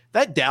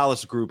that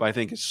Dallas group, I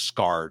think, is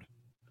scarred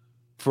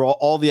for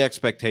all the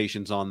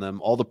expectations on them,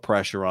 all the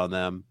pressure on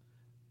them.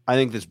 I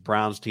think this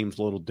Browns team's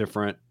a little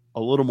different, a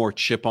little more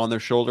chip on their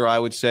shoulder, I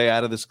would say,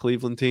 out of this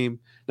Cleveland team.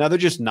 Now, they're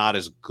just not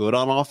as good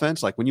on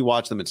offense. Like, when you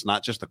watch them, it's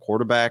not just the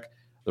quarterback,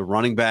 the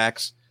running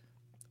backs.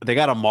 They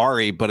got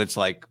Amari, but it's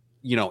like,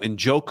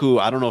 Njoku,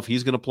 I don't know if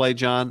he's going to play,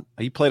 John.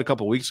 He played a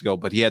couple weeks ago,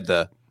 but he had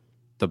the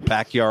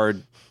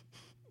backyard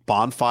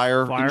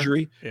bonfire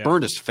injury. Yeah.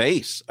 Burned his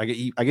face. I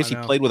guess he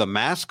played with a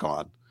mask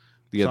on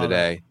the other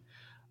day.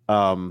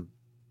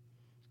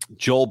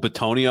 Joel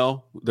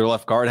Bitonio, their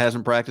left guard,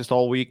 hasn't practiced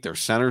all week. Their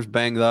center's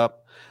banged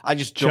up.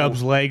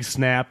 Chubb's leg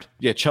snapped.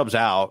 Yeah, Chubb's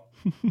out.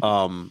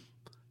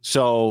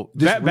 So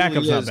this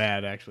backup's not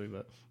bad, actually,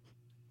 but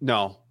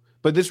no.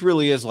 But this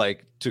really is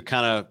like to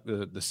kind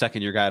of the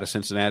second-year guy to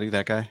Cincinnati,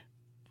 that guy.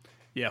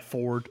 Yeah,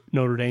 Ford,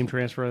 Notre Dame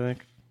transfer, I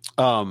think.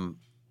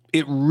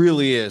 It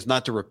really is,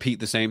 not to repeat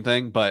the same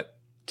thing, but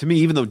to me,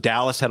 even though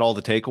Dallas had all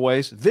the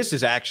takeaways, this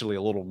is actually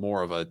a little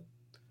more of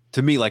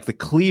to me, like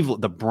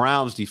the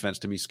Browns defense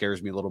to me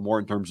scares me a little more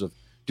in terms of,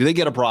 do they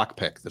get a Brock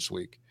pick this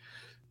week?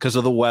 Because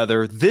of the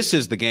weather. This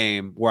is the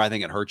game where I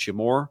think it hurts you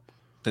more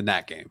than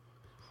that game.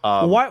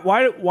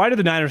 Why do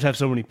the Niners have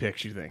so many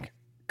picks, you think?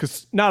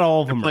 Because not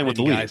all of them are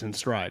guys in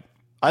stride.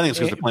 I think it's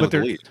because they're playing with the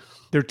lead.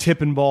 They're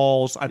tipping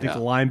balls. I think the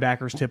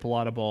linebackers tip a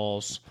lot of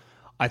balls.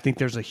 I think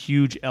there's a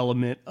huge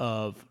element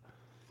of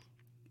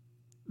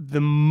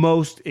the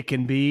most it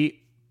can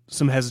be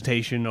some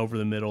hesitation over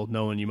the middle,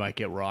 knowing you might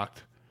get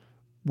rocked.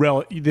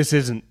 This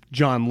isn't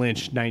John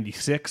Lynch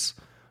 96,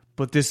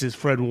 but this is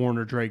Fred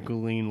Warner, Drake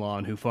Guleen,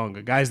 Lon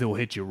Hufanga, guys that will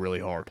hit you really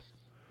hard.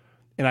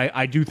 And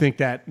I do think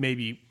that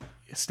maybe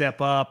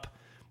step up,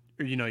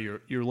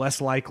 you're less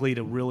likely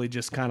to really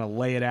just kind of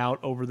lay it out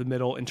over the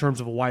middle in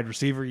terms of a wide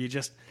receiver. You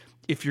just,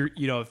 if you're,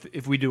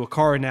 if we do a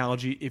car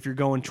analogy, if you're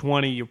going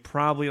 20, you're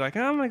probably like,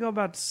 I'm going to go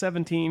about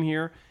 17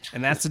 here.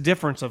 And that's the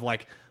difference of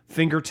like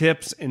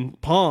fingertips and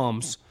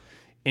palms.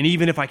 And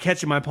even if I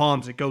catch in my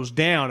palms, it goes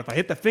down. If I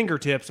hit the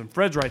fingertips and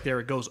Fred's right there,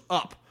 it goes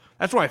up.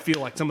 That's why I feel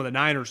like some of the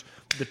Niners,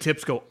 the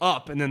tips go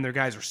up, and then their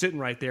guys are sitting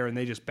right there, and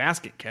they just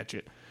basket catch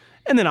it.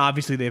 And then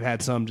obviously they've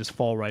had some just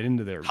fall right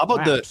into their How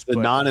about the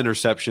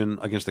non-interception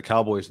against the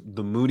Cowboys,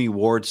 the Mooney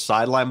Ward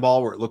sideline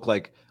ball where it looked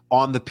like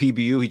on the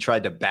PBU he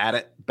tried to bat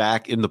it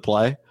back into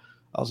play?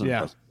 That was an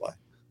impressive play.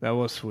 That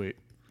was sweet.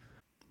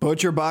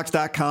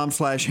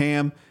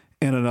 ButcherBox.com/ham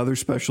and another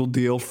special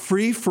deal.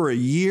 Free for a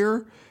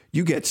year.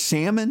 You get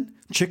salmon,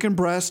 chicken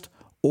breast,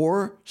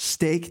 or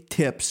steak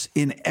tips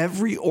in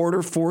every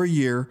order for a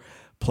year,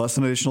 plus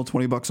an additional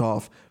 $20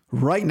 off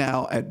right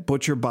now at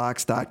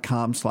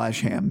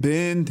butcherbox.com/ham.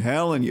 Been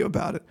telling you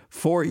about it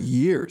for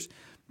years.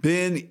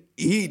 Been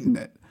eating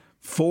it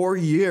for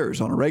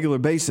years on a regular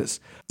basis.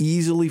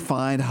 Easily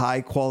find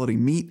high quality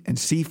meat and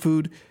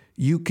seafood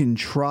you can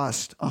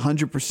trust.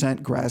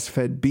 100%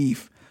 grass-fed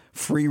beef,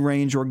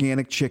 free-range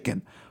organic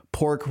chicken,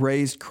 pork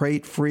raised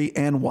crate-free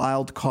and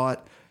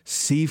wild-caught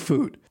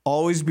seafood.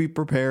 Always be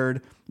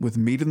prepared with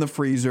meat in the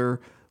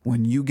freezer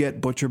when you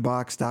get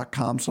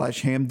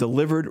butcherbox.com/ham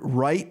delivered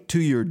right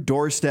to your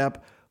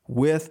doorstep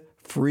with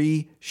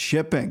free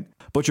shipping.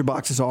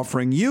 ButcherBox is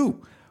offering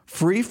you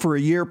free for a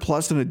year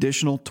plus an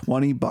additional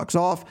 $20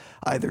 off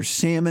either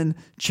salmon,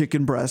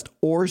 chicken breast,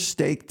 or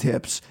steak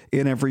tips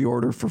in every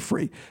order for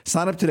free.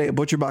 Sign up today at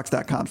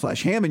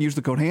butcherbox.com/ham and use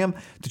the code HAM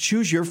to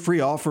choose your free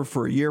offer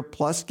for a year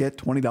plus get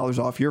 $20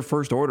 off your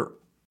first order.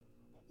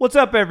 What's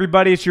up,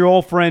 everybody? It's your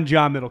old friend,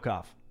 John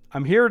Middlecoff.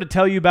 I'm here to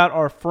tell you about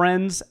our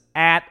friends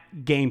at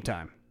Game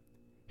Time.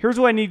 Here's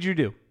what I need you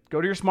to do.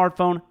 Go to your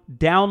smartphone,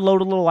 download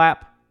a little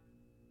app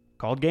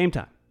called Game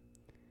Time.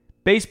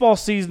 Baseball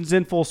season's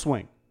in full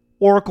swing.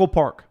 Oracle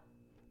Park.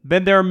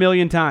 Been there a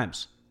million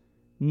times.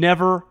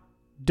 Never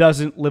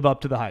doesn't live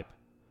up to the hype.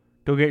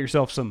 Go get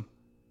yourself some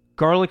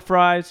garlic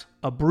fries,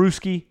 a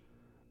brewski,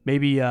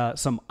 maybe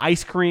some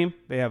ice cream.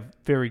 They have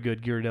very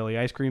good Ghirardelli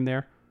ice cream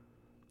there.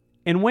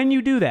 And when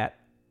you do that,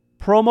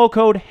 promo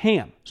code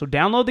HAM. So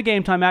download the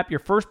Game Time app. Your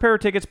first pair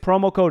of tickets,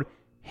 promo code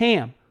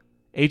HAM,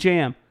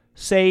 H-A-M,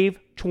 save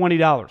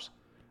 $20.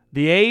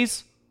 The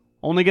A's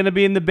only going to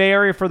be in the Bay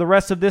Area for the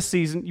rest of this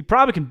season. You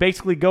probably can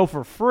basically go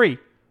for free.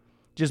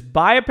 Just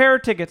buy a pair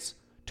of tickets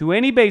to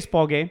any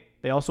baseball game.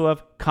 They also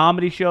have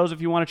comedy shows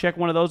if you want to check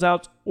one of those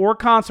out, or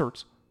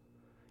concerts.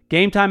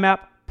 Game Time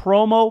app,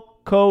 promo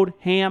code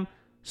HAM,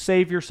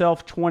 save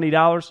yourself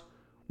 $20.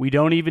 We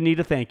don't even need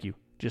a thank you.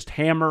 Just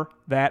hammer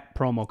that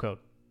promo code.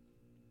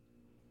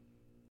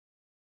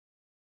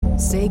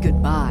 Say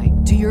goodbye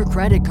to your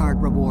credit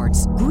card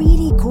rewards.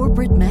 Greedy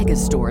corporate mega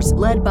stores,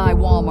 led by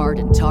Walmart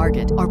and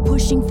Target, are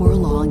pushing for a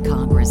law in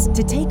Congress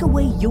to take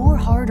away your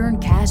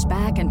hard-earned cash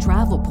back and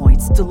travel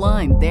points to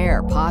line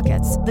their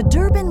pockets. The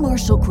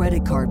Durbin-Marshall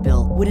credit card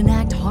bill would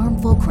enact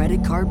harmful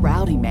credit card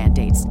routing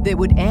mandates that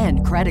would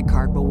end credit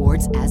card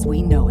rewards as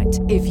we know it.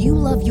 If you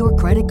love your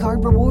credit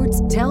card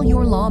rewards, tell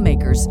your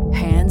lawmakers,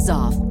 hands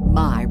off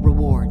my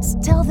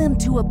rewards. Tell them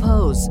to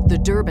oppose the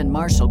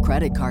Durbin-Marshall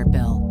credit card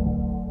bill.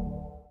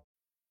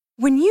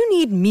 When you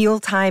need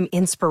mealtime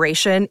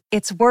inspiration,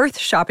 it's worth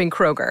shopping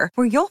Kroger,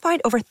 where you'll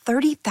find over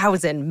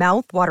 30,000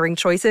 mouth-watering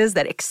choices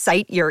that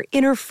excite your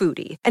inner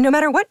foodie. And no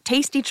matter what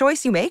tasty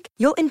choice you make,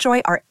 you'll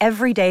enjoy our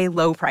everyday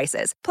low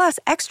prices, plus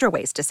extra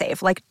ways to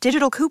save, like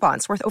digital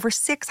coupons worth over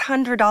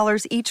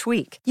 $600 each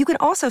week. You can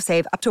also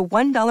save up to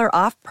 $1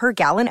 off per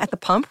gallon at the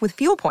pump with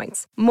fuel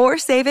points. More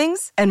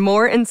savings and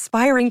more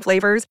inspiring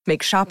flavors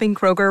make shopping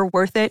Kroger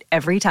worth it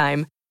every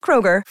time.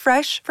 Kroger,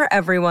 fresh for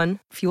everyone.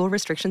 Fuel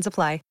restrictions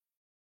apply.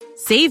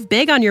 Save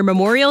big on your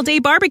Memorial Day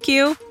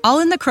barbecue, all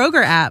in the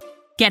Kroger app.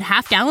 Get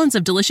half gallons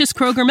of delicious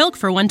Kroger milk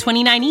for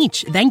 $1.29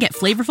 each. Then get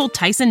flavorful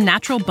Tyson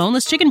natural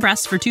boneless chicken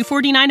breasts for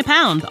 $2.49 a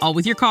pound, all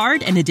with your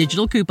card and a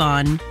digital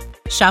coupon.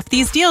 Shop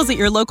these deals at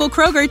your local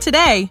Kroger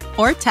today,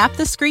 or tap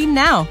the screen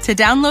now to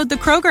download the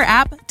Kroger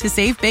app to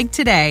save big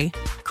today.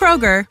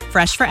 Kroger,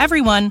 fresh for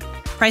everyone.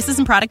 Prices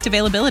and product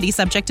availability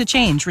subject to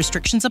change.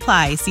 Restrictions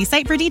apply. See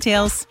site for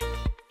details.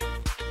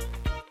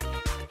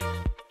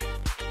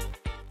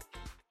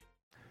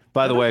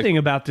 By the way, the thing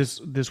about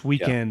this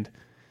weekend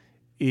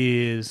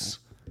is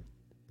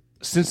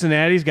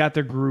Cincinnati's got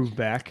their groove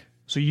back.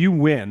 So you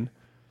win.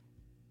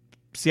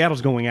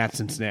 Seattle's going at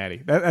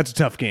Cincinnati. That's a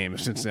tough game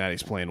if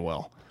Cincinnati's playing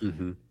well.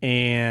 Mm-hmm.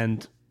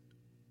 And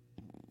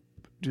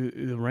do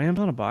the Rams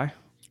on a bye?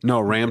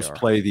 No, Rams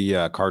play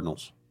the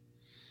Cardinals.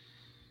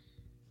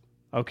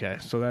 Okay,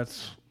 so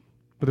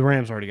but the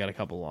Rams already got a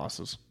couple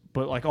losses.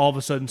 But like all of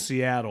a sudden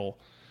Seattle,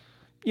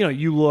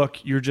 you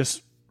look, you're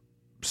just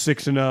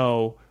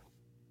 6-0.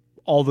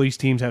 All these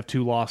teams have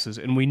 2 losses,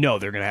 and we know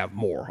they're going to have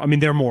more. I mean,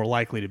 they're more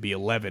likely to be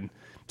 11.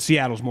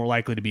 Seattle's more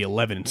likely to be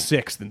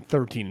 11-6 than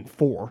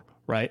 13-4,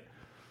 right?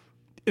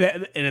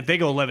 And if they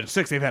go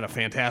 11-6, they've had a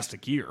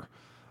fantastic year.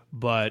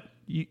 But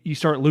you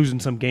start losing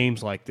some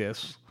games like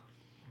this,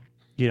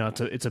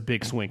 it's a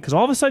big swing. Because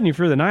all of a sudden, if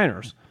you're the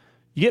Niners,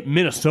 you get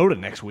Minnesota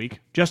next week.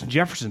 Justin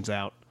Jefferson's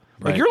out.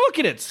 Right. Like, you're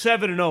looking at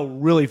 7-0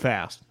 really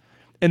fast.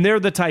 And they're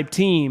the type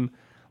team,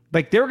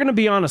 like, they're going to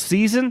be on a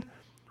season.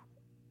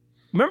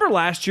 Remember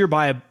last year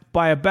by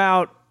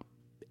about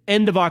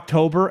end of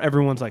October,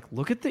 everyone's like,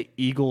 look at the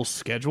Eagles'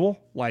 schedule.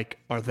 Like,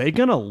 are they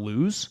going to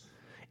lose?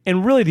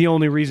 And really the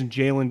only reason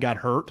Jalen got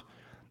hurt,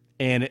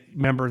 and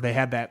remember they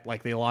had that,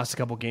 like they lost a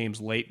couple games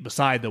late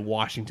beside the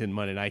Washington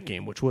Monday night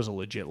game, which was a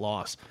legit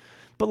loss.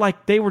 But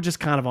like they were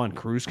just kind of on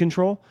cruise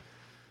control.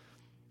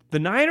 The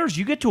Niners,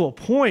 you get to a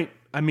point,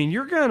 I mean,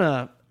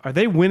 are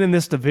they winning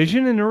this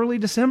division in early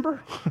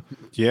December?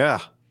 Yeah.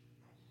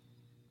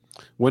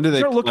 When do they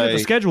start looking at the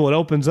schedule? It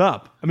opens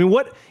up. I mean,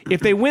 what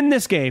if they win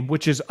this game,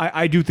 which is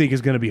I do think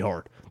is going to be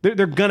hard.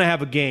 They're going to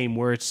have a game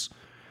where it's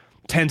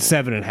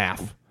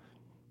 10-7.5,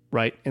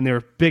 right? And they're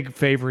a big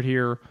favorite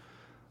here.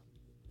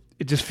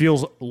 It just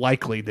feels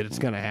likely that it's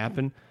going to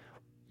happen.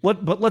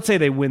 But let's say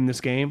they win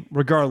this game,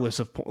 regardless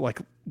of like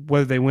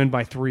whether they win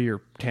by 3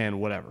 or 10,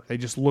 whatever. They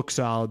just look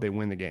solid. They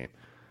win the game.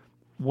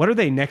 What are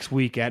they next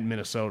week at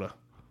Minnesota?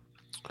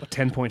 A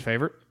 10-point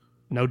favorite?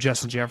 No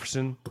Justin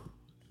Jefferson.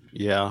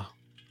 Yeah.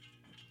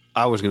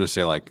 I was going to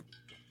say like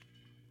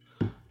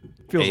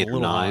feels 8 a or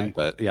little 9, high.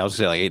 but yeah, I was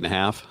going to say like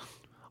 8.5.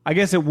 I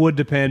guess it would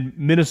depend.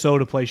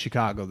 Minnesota plays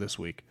Chicago this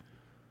week.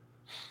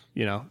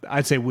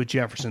 I'd say with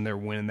Jefferson, they're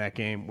winning that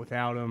game.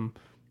 Without him,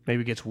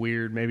 maybe it gets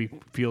weird. Maybe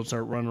Fields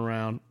start running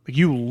around. Like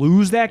you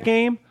lose that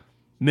game,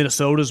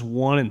 Minnesota's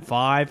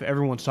 1-5.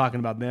 Everyone's talking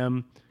about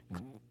them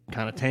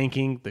kind of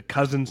tanking. The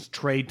Cousins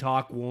trade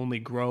talk will only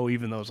grow,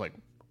 even though it's like,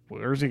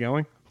 where is he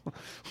going?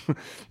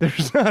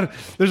 There's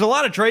a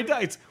lot of trade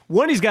ties.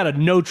 One, he's got a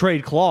no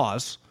trade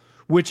clause,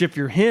 which if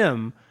you're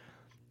him,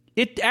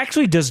 it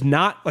actually does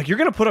not, like you're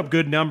going to put up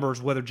good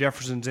numbers whether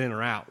Jefferson's in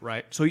or out,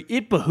 right? So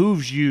it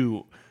behooves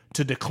you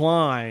to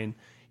decline.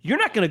 You're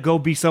not going to go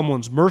be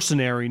someone's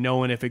mercenary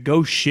knowing if it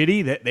goes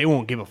shitty that they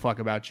won't give a fuck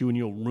about you and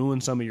you'll ruin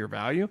some of your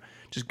value.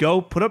 Just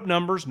go put up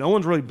numbers. No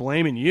one's really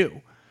blaming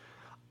you.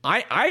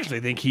 I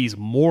actually think he's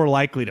more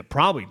likely to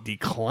probably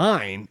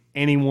decline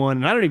anyone,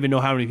 and I don't even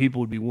know how many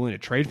people would be willing to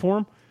trade for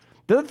him.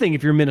 The other thing,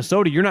 if you're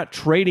Minnesota, you're not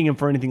trading him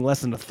for anything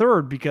less than a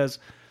third because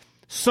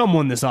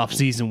someone this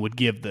offseason would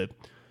give the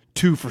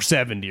 2 for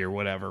 $70 or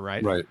whatever,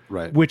 right?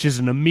 Right. Which is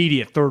an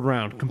immediate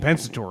third-round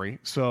compensatory.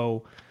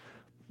 So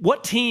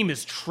what team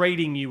is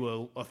trading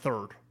you a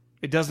third?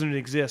 It doesn't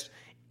exist.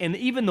 And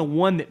even the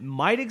one that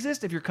might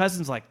exist, if your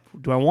cousin's like,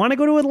 do I want to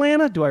go to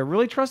Atlanta? Do I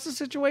really trust the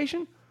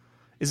situation?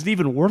 Is it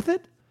even worth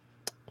it?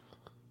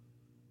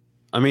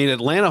 I mean,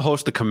 Atlanta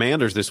hosts the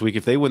Commanders this week.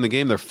 If they win the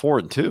game, they're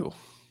 4-2.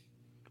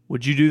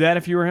 Would you do that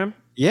if you were him?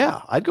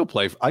 Yeah, I'd go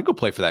play for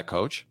that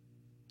coach.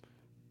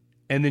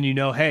 And then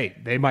hey,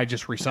 they might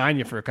just resign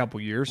you for a couple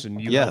years,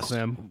 and you help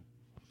them.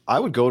 I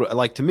would go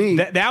to to me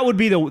that would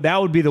be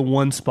the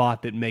one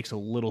spot that makes a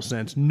little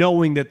sense,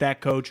 knowing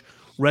that coach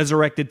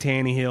resurrected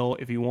Tannehill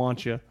if he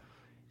wants you.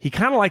 He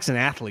kind of likes an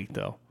athlete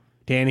though.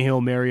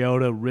 Tannehill,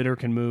 Mariota, Ritter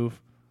can move.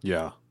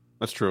 Yeah,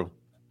 that's true.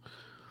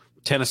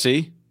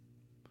 Tennessee,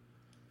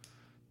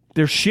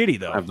 they're shitty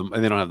though.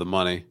 They don't have the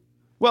money.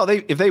 Well,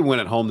 if they win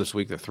at home this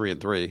week, they're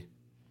 3-3.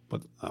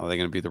 But are they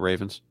going to beat the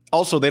Ravens?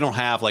 Also, they don't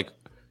have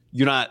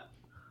you're not.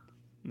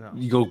 No.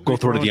 You go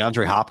throw to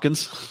DeAndre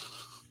Hopkins.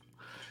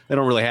 They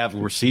don't really have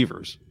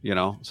receivers,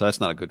 so that's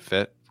not a good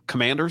fit.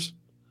 Commanders,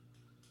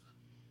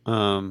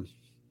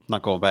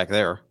 not going back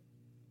there.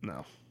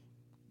 No.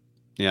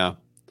 Yeah.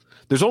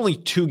 There's only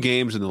 2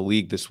 games in the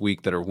league this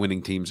week that are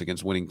winning teams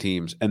against winning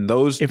teams, and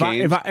those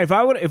games. If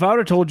I would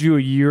have told you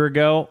a year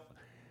ago,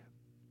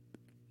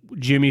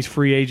 Jimmy's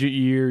free agent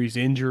year, he's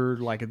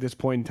injured. At this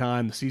point in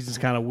time, the season's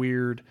kind of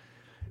weird.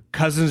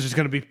 Cousins is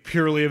going to be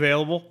purely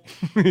available.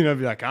 I'd be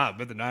like, I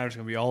bet the Niners are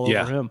going to be all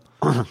over him.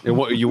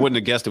 You wouldn't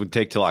have guessed it would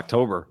take till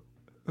October.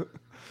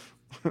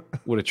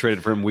 Would have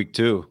traded for him week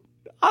 2.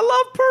 I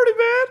love Purdy,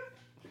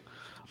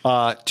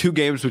 man. 2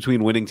 games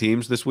between winning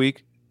teams this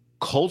week.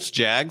 Colts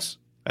Jags.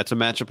 That's a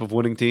matchup of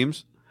winning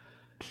teams.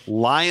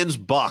 Lions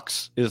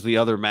Bucks is the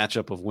other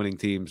matchup of winning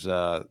teams.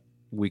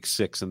 Week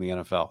 6 in the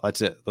NFL.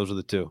 That's it. Those are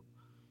the 2.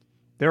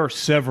 There are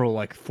several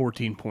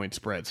 14-point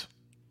spreads.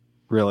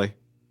 Really?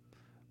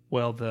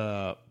 Well,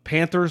 the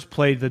Panthers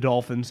played the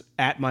Dolphins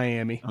at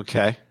Miami.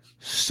 Okay.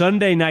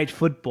 Sunday Night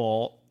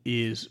Football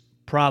is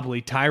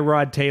probably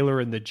Tyrod Taylor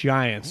and the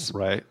Giants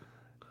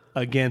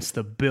against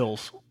the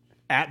Bills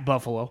at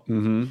Buffalo.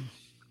 Mm-hmm.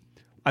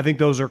 I think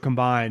those are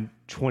combined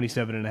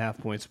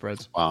 27.5-point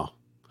spreads. Wow.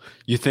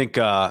 You think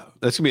that's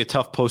going to be a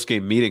tough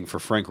post-game meeting for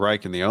Frank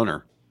Reich and the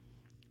owner?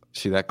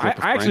 See that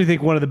clip I actually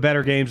think one of the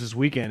better games this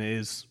weekend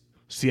is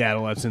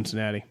Seattle at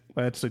Cincinnati.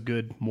 That's a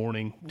good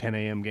morning 10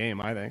 a.m. game,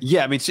 I think.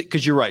 Yeah, I mean,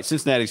 because you're right.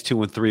 Cincinnati's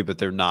 2-3, but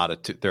they're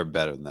not. They're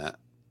better than that.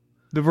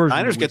 The version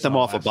Niners get them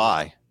off a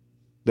bye.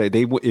 They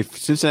if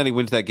Cincinnati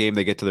wins that game,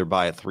 they get to their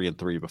bye at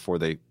 3-3 before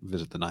they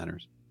visit the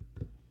Niners.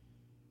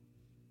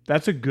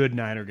 That's a good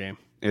Niner game.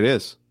 It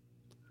is.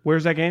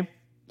 Where's that game?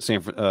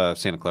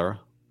 Santa Clara.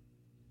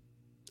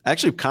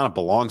 Actually, kind of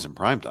belongs in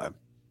primetime.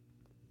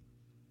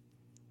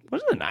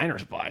 What did the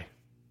Niners buy?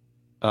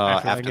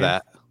 After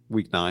that,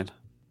 week 9.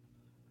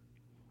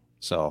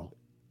 So,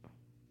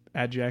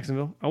 at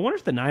Jacksonville, I wonder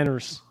if the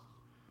Niners.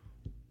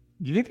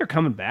 Do you think they're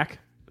coming back?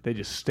 They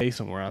just stay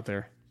somewhere out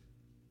there.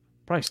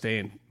 Probably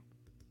staying.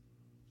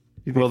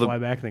 You think fly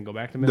back and then go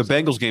back to Minnesota?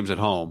 The Bengals game's at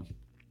home.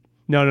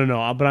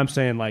 No. But I'm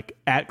saying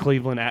at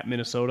Cleveland, at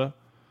Minnesota.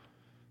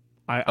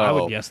 I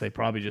would guess they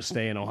probably just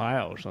stay in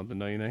Ohio or something.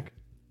 Don't you think?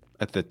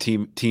 At the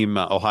team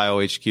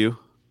Ohio HQ.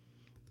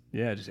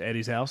 Yeah, just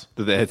Eddie's house.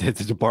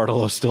 Did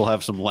Bartolo still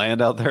have some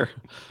land out there?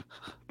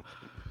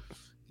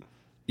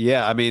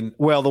 Yeah, I mean,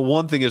 well, the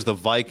one thing is the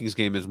Vikings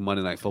game is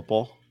Monday Night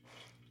Football.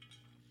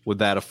 Would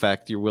that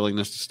affect your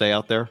willingness to stay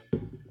out there?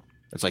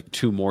 It's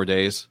 2 more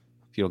days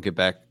if you don't get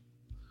back.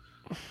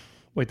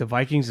 Wait, the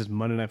Vikings is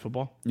Monday Night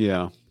Football?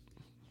 Yeah.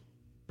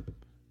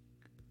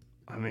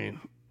 I mean,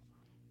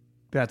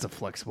 that's a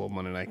flexible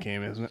Monday night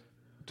game, isn't it?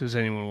 Does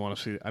anyone want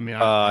to see it? I mean,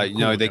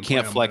 they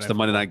can't flex the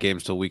Monday night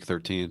games till week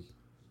 13.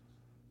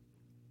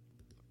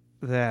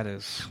 That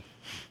is.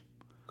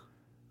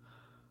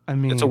 I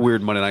mean, it's a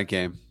weird Monday night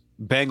game.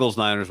 Bengals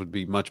Niners would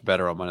be much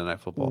better on Monday Night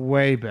Football.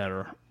 Way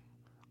better.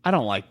 I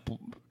don't like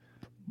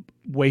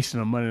wasting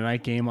a Monday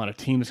night game on a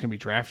team that's going to be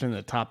drafted in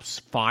the top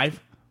 5.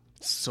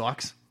 It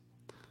sucks.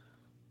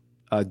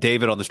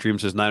 David on the stream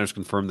says Niners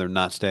confirmed they're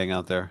not staying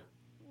out there.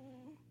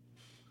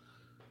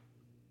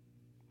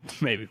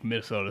 Maybe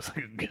Minnesota's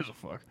who gives a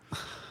fuck.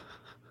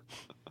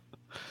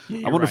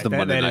 I wonder if the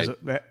Monday night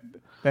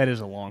that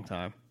is a long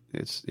time.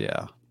 It's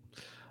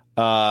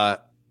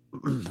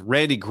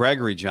Randy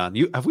Gregory, John.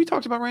 Have we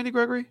talked about Randy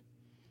Gregory?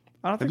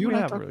 I don't think we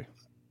have really.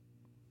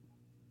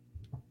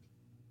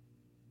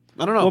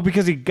 I don't know. Well,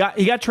 because he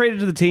got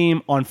traded to the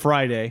team on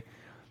Friday,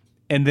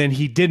 and then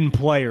he didn't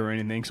play or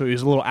anything, so he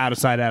was a little out of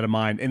sight, out of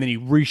mind. And then he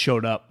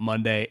re-showed up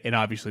Monday, and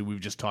obviously we've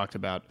just talked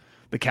about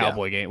the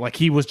Cowboy game.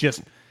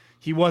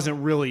 He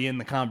wasn't really in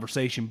the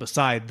conversation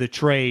beside the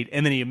trade,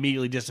 and then he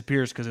immediately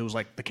disappears because it was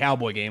the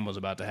Cowboy game was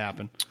about to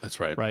happen. That's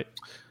right. Right.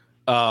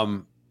 I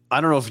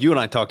don't know if you and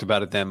I talked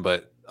about it then,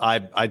 but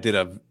I did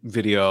a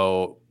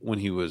video when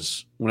it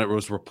was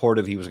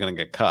reported he was going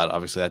to get cut.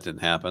 Obviously, that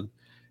didn't happen.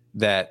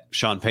 That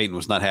Sean Payton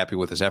was not happy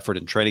with his effort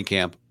in training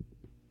camp.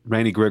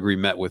 Randy Gregory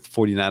met with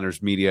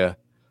 49ers media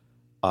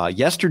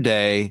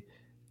yesterday,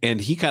 and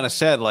he kind of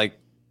said,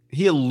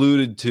 he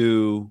alluded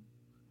to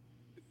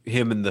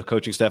him and the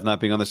coaching staff not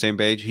being on the same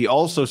page. He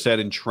also said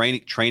in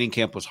training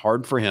camp was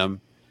hard for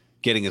him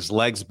getting his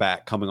legs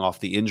back coming off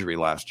the injury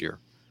last year.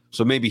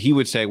 So maybe he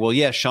would say, well,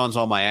 yeah, Sean's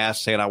on my ass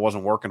saying I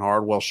wasn't working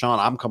hard. Well, Sean,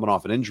 I'm coming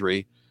off an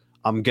injury.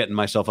 I'm getting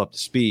myself up to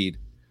speed.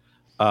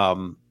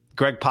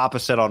 Greg Papa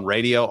said on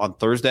radio on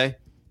Thursday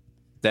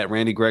that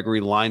Randy Gregory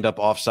lined up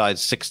offside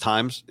 6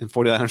 times in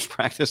 49ers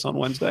practice on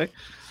Wednesday.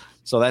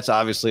 So that's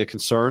obviously a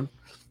concern.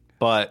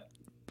 But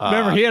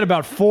remember, he had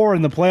about 4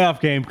 in the playoff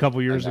game a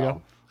couple years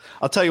ago.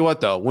 I'll tell you what,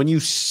 though, when you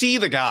see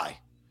the guy,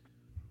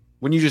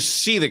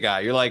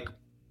 you're like,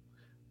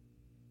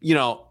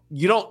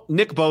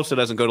 Nick Bosa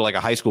doesn't go to like a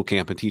high school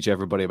camp and teach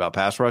everybody about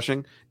pass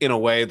rushing in a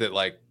way that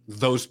like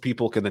those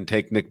people can then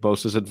take Nick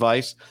Bosa's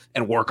advice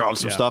and work on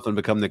some stuff and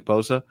become Nick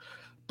Bosa.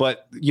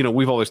 But,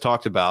 we've always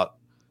talked about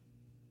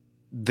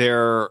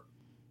there's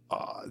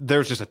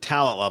just a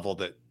talent level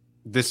that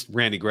this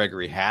Randy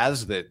Gregory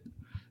has that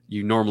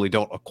you normally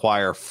don't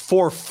acquire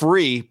for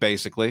free,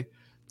 basically.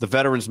 The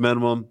veterans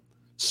minimum,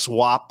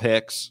 swap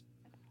picks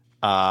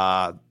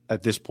at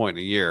this point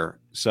in the year.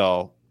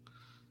 So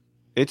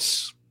it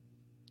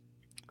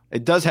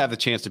does have the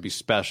chance to be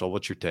special.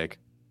 What's your take?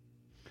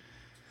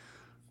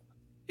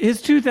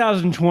 His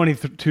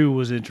 2022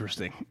 was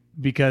interesting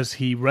because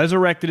he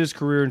resurrected his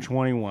career in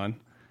 21.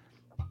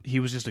 He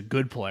was just a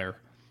good player.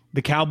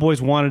 The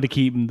Cowboys wanted to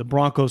keep him. The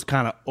Broncos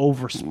kind of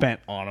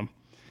overspent on him.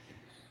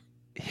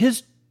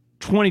 His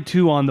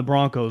 22 on the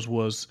Broncos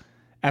was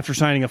after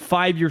signing a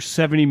 5-year,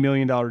 $70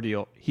 million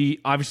deal. He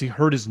obviously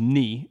hurt his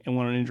knee and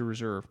went on injured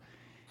reserve.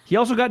 He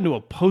also got into a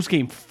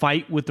post-game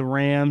fight with the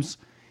Rams.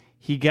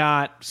 He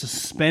got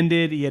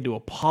suspended. He had to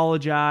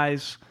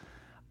apologize.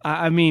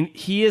 I mean,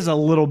 he is a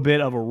little bit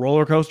of a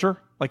roller coaster.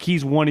 Like,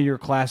 he's one of your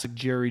classic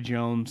Jerry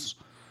Jones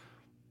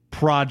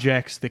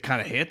projects that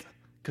kind of hit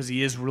because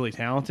he is really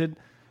talented.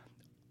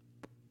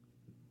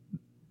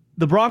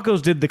 The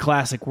Broncos did the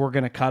classic, we're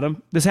going to cut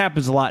him. This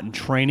happens a lot in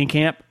training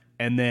camp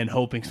and then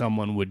hoping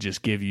someone would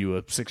just give you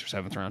a 6th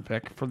or 7th round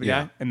pick for the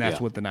guy. And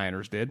that's what the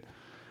Niners did.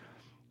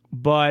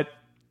 But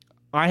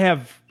I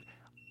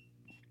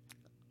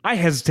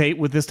hesitate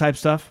with this type of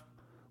stuff.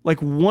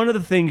 Like, one of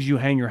the things you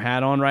hang your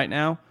hat on right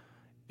now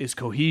is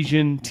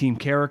cohesion, team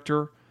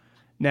character.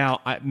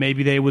 Now,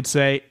 maybe they would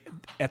say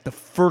at the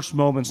first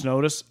moment's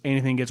notice,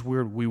 anything gets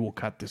weird, we will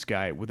cut this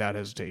guy without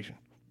hesitation,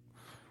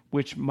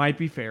 which might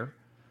be fair.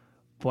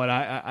 But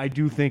I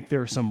do think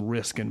there's some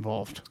risk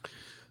involved.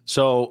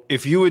 So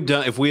if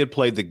we had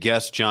played the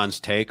guest John's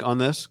take on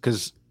this,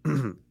 because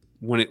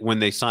when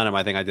they signed him,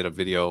 I think I did a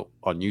video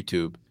on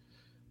YouTube,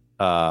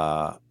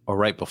 or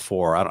right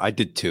before. I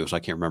did 2, so I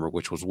can't remember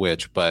which was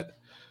which. But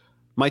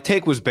my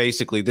take was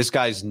basically this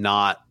guy's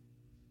not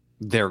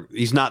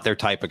he's not their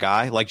type of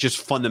guy. Like, just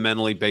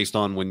fundamentally based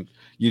on when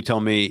you tell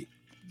me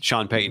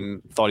Sean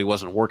Payton thought he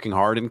wasn't working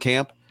hard in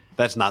camp,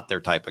 that's not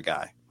their type of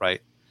guy,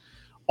 right?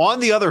 On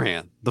the other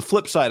hand, the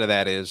flip side of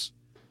that is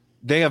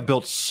they have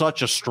built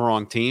such a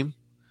strong team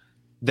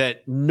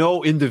that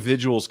no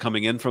individuals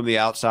coming in from the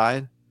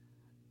outside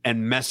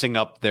and messing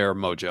up their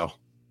mojo,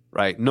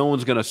 right? No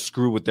one's going to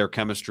screw with their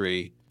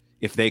chemistry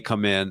if they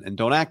come in and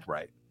don't act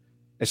right,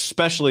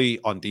 especially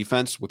on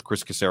defense with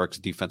Chris Kaceric's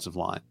defensive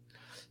line.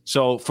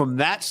 So from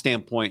that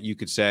standpoint, you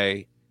could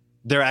say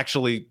they're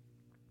actually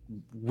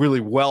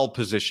really well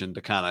positioned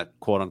to kind of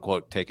quote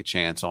unquote take a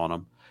chance on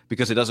them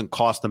because it doesn't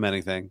cost them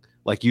anything.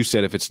 Like you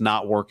said, if it's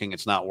not working,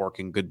 it's not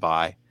working.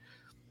 Goodbye.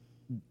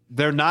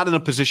 They're not in a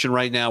position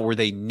right now where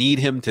they need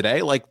him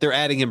today. Like, they're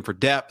adding him for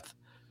depth,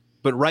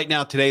 but right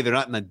now today, they're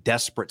not in a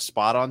desperate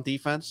spot on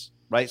defense,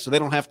 right? So they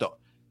don't have to,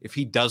 if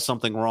he does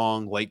something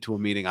wrong, late to a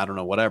meeting, I don't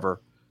know,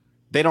 whatever,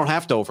 they don't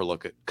have to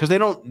overlook it because they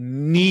don't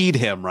need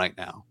him right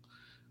now.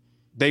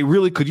 They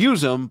really could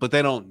use him, but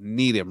they don't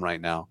need him right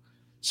now.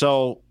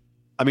 So,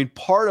 I mean,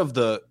 part of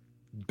the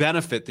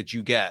benefit that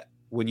you get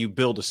when you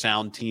build a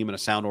sound team and a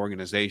sound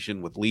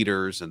organization with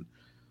leaders and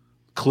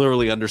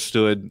clearly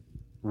understood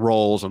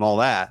roles and all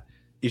that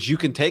is you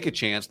can take a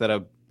chance that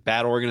a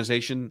bad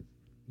organization,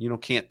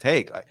 can't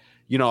take.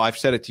 I've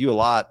said it to you a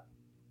lot.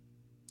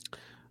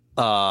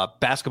 Bad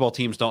basketball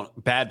teams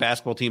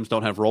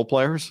don't have role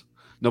players.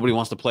 Nobody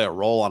wants to play a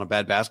role on a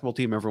bad basketball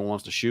team. Everyone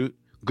wants to shoot.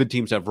 Good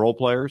teams have role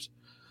players.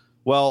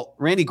 Well,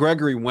 Randy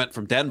Gregory went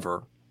from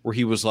Denver, where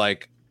he was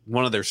like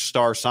one of their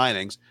star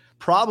signings.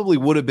 Probably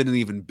would have been an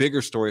even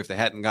bigger story if they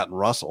hadn't gotten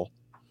Russell,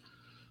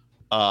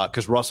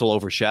 because Russell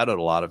overshadowed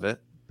a lot of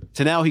it.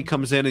 To now he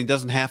comes in and he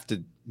doesn't have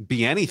to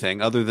be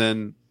anything other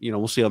than,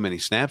 we'll see how many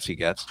snaps he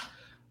gets,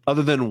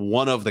 other than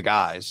one of the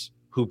guys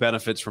who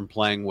benefits from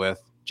playing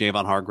with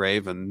Javon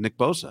Hargrave and Nick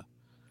Bosa.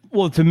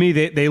 Well, to me,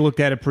 they looked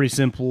at it pretty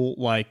simple.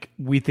 Like,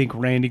 we think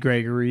Randy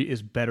Gregory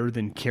is better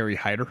than Kerry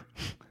Hyder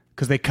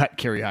because they cut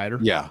Kerry Hyder.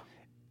 Yeah.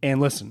 And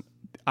listen,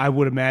 I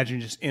would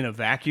imagine just in a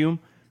vacuum,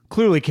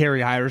 clearly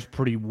Kerry Hyder's a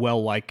pretty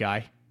well-liked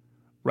guy,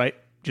 right?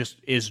 Just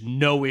is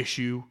no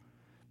issue,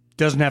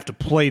 doesn't have to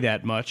play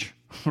that much,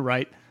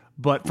 right?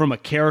 But from a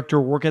character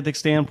work ethic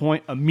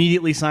standpoint,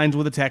 immediately signs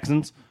with the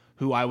Texans,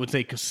 who I would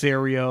say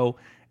Caserio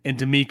and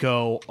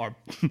D'Amico are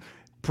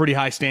pretty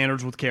high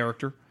standards with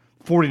character.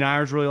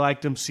 49ers really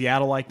liked him.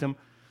 Seattle liked him.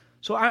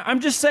 So I'm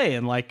just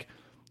saying, like,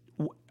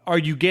 are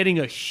you getting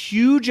a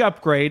huge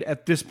upgrade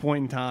at this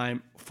point in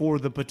time for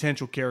the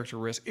potential character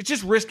risk? It's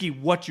just risky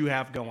what you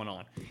have going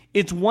on.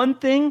 It's one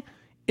thing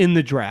in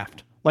the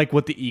draft, like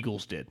what the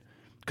Eagles did.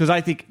 Because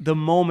I think the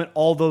moment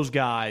all those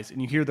guys,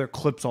 and you hear their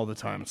clips all the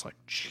time, it's like,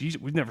 geez,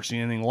 we've never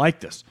seen anything like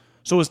this.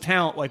 So as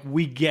talent, like,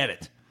 we get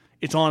it.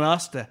 It's on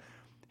us to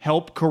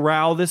help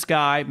corral this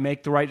guy,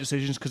 make the right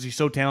decisions, because he's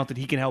so talented,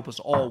 he can help us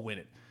all win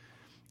it.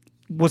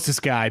 What's this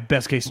guy,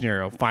 best case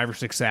scenario, 5 or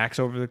 6 sacks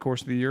over the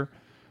course of the year?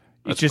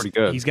 That's pretty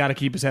good. He's got to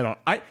keep his head on.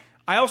 I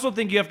also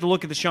think you have to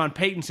look at the Sean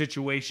Payton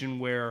situation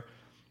where,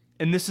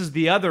 and this is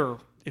the other,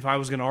 if I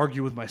was going to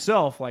argue with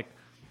myself, like,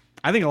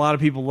 I think a lot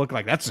of people look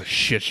like that's a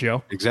shit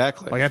show.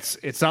 Exactly. Like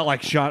it's not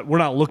like Sean. We're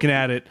not looking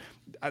at it.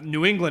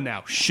 New England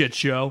now, shit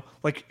show.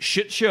 Like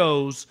shit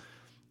shows,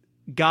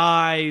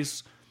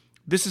 guys.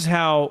 This is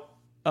how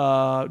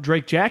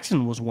Drake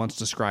Jackson was once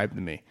described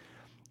to me.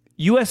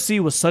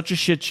 USC was such a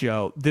shit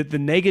show that the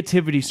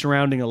negativity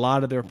surrounding a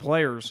lot of their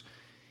players,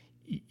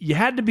 you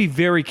had to be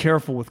very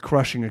careful with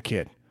crushing a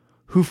kid.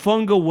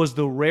 Hufanga was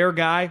the rare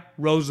guy,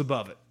 rose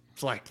above it.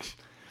 It's like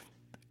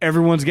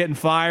everyone's getting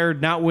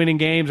fired, not winning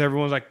games.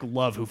 Everyone's like,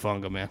 love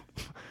Hufanga, man.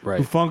 Right.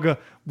 Hufanga,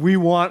 we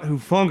want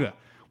Hufanga.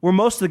 Where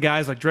most of the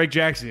guys like Drake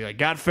Jackson, like,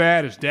 got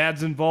fat, his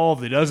dad's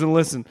involved, he doesn't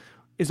listen.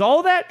 Is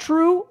all that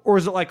true? Or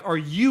is it like, are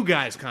you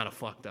guys kind of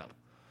fucked up?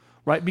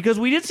 Right? Because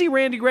we did see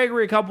Randy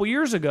Gregory a couple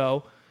years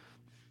ago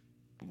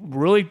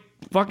really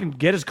fucking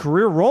get his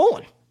career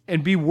rolling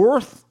and be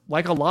worth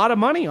like a lot of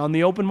money on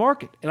the open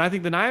market. And I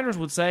think the Niners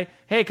would say,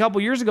 hey, a couple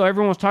years ago,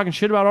 everyone was talking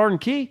shit about Arden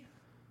Key.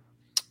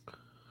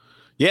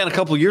 Yeah, and a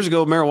couple of years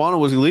ago, marijuana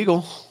was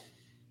illegal.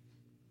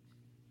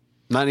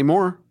 Not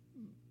anymore.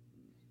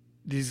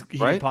 He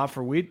right? pop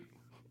for weed?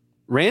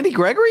 Randy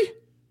Gregory?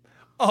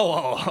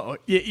 Oh.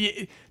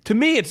 Yeah. To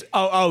me, it's,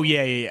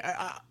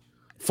 yeah.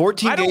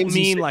 14 I don't games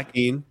mean in like,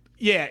 16.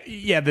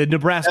 yeah, the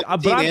Nebraska.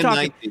 But I'm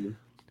talking, 19.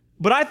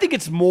 but I think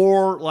it's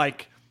more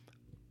like,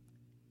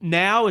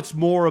 now it's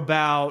more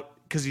about,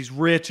 because he's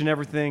rich and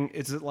everything,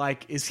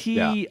 is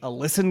he a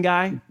listen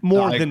guy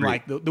more than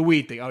like the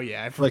weed thing? Oh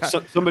yeah, I forgot.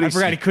 Like I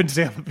forgot he couldn't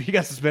say he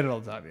got suspended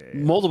all the time. Yeah.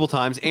 Multiple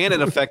times, and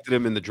it affected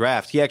him in the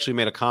draft. He actually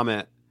made a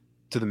comment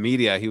to the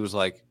media. He was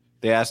like,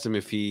 they asked him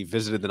if he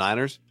visited the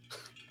Niners.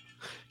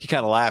 He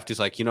kind of laughed. He's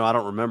like, I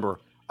don't remember.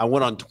 I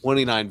went on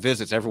 29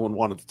 visits. Everyone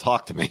wanted to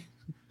talk to me.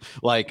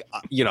 Like,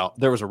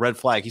 there was a red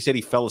flag. He said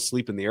he fell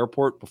asleep in the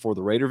airport before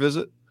the Raider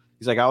visit.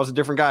 He's like, I was a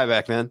different guy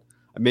back then.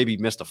 I maybe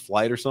missed a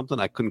flight or something.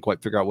 I couldn't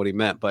quite figure out what he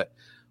meant. But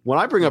when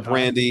I bring up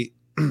Randy,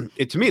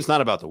 to me, it's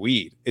not about the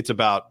weed. It's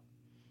about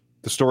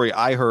the story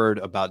I heard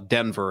about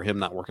Denver, him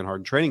not working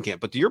hard in training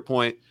camp. But to your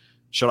point,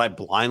 should I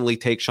blindly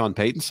take Sean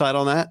Payton's side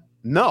on that?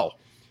 No.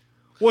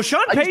 Well,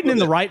 Sean Payton in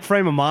the right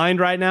frame of mind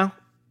right now?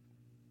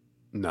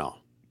 No.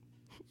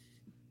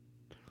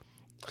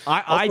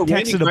 I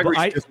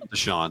texted to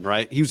Sean,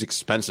 right? He was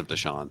expensive to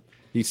Sean.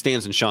 He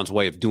stands in Sean's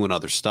way of doing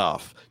other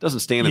stuff.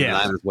 Doesn't stand in the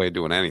Niners' way of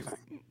doing anything.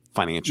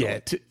 Financially. Yeah,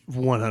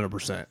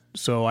 100%.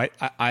 So I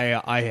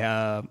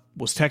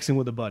was texting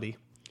with a buddy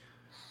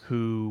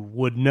who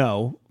would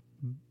know,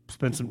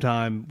 spent some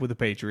time with the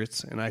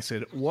Patriots, and I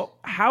said, "Well,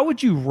 how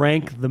would you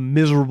rank the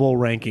miserable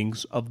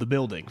rankings of the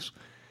buildings?"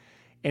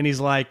 And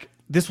he's like,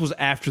 this was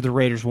after the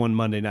Raiders won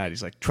Monday night.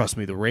 He's like, trust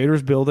me, the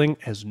Raiders building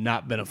has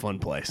not been a fun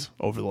place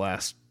over the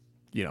last,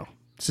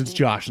 since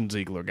Josh and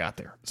Ziegler got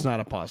there. It's not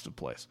a positive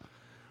place.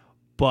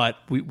 But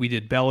we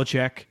did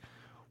Belichick.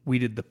 We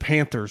did the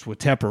Panthers with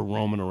Tepper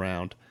roaming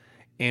around,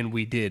 and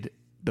we did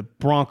the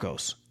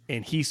Broncos.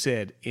 And he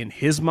said in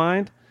his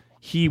mind,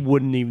 he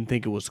wouldn't even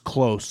think it was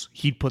close.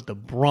 He'd put the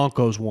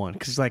Broncos one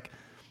because he's like,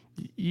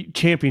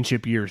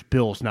 championship years,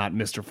 Bill's not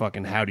Mr.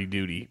 fucking howdy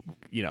doody,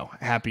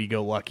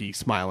 happy-go-lucky,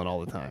 smiling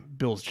all the time.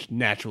 Bill's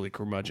naturally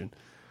curmudgeon.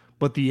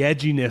 But the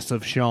edginess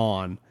of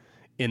Sean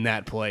in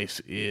that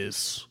place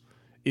is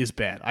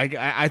bad.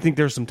 I think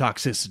there's some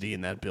toxicity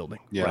in that building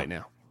right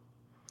now.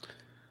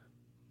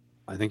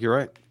 I think you're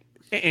right.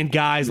 And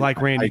guys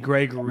like Randy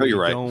Gregory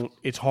right.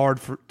 It's hard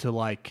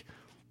to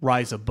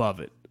rise above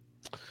it.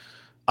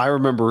 I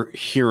remember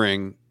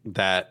hearing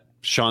that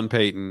Sean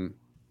Payton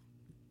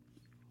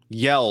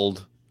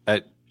yelled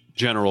at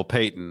General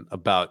Payton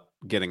about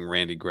getting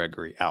Randy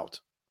Gregory out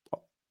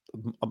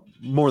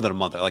more than a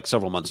month, like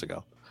several months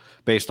ago,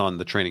 based on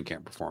the training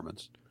camp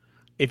performance.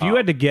 If you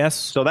had to guess.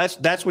 So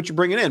that's what you're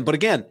bringing in. But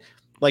again,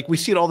 like we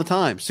see it all the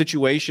time.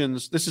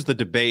 Situations, this is the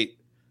debate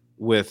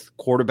with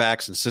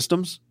quarterbacks and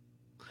systems.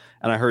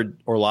 And I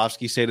heard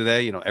Orlovsky say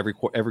today,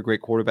 every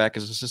great quarterback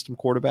is a system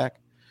quarterback.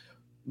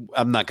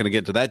 I'm not going to get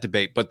into that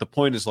debate, but the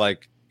point is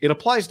like it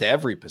applies to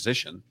every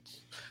position.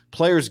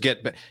 Players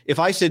get – if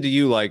I said to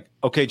you like,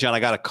 okay, John, I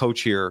got a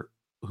coach here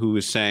who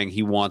is saying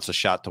he wants a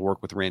shot to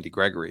work with Randy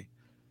Gregory,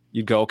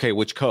 you'd go, okay,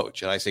 which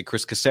coach? And I say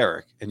Chris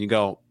Kasarik. And you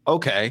go,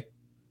 okay,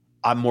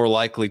 I'm more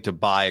likely to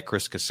buy a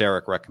Chris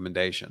Kasarik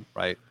recommendation,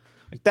 right?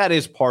 Like that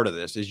is part of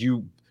this is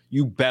you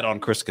bet on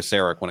Chris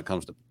Kasarik when it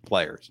comes to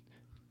players.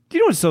 Do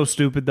you know what's so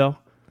stupid, though?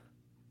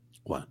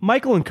 What?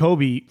 Michael and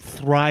Kobe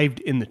thrived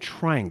in the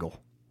triangle.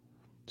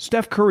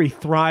 Steph Curry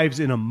thrives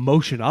in a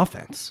motion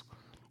offense.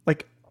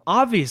 Like,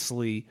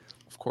 obviously,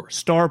 Of course,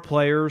 star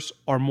players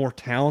are more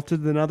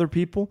talented than other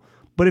people,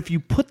 but if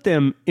you put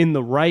them in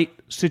the right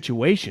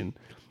situation,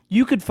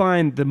 you could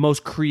find the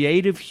most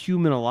creative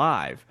human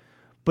alive.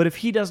 But if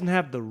he doesn't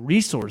have the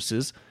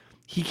resources,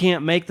 he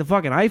can't make the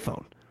fucking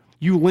iPhone.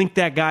 You link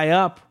that guy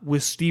up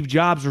with Steve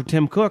Jobs or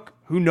Tim Cook,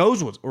 who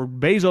knows what, or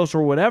Bezos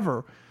or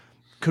whatever,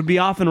 could be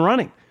off and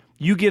running.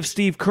 You give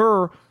Steve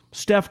Kerr,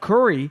 Steph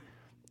Curry,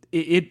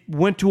 it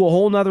went to a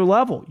whole nother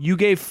level. You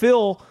gave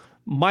Phil,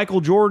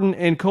 Michael Jordan,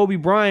 and Kobe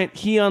Bryant,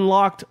 he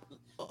unlocked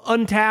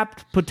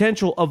untapped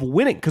potential of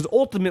winning. Because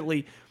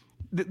ultimately,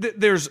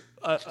 there's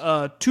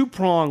a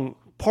two-prong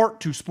part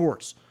to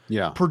sports.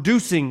 Yeah.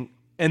 Producing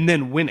and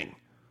then winning.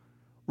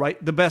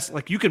 Right? The best,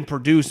 like, you can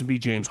produce and be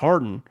James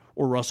Harden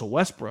or Russell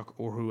Westbrook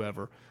or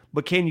whoever,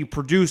 but can you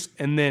produce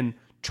and then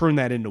turn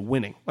that into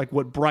winning? Like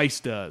what Bryce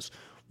does,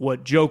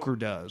 what Joker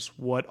does,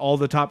 what all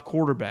the top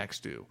quarterbacks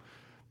do.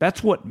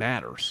 That's what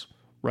matters,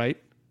 right?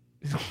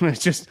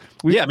 It's just,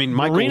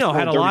 Marino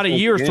had a lot of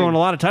years throwing a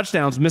lot of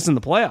touchdowns, missing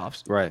the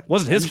playoffs. Right. It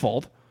wasn't his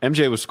fault.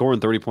 MJ was scoring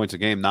 30 points a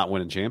game, not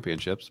winning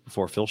championships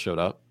before Phil showed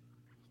up.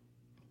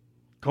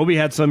 Kobe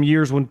had some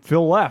years when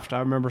Phil left. I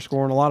remember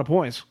scoring a lot of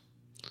points.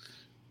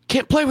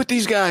 Can't play with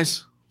these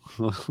guys.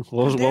 What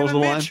was the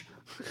line?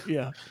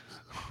 Yeah.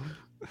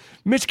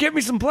 Mitch, get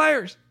me some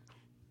players.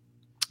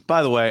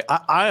 By the way,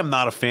 I am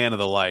not a fan of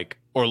the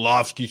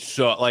Orlovsky.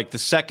 So the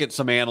second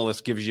some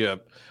analyst gives you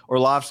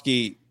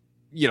Orlovsky,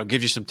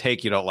 gives you some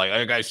take you don't like.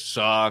 That guy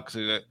sucks.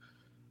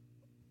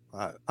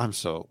 I'm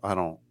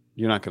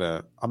not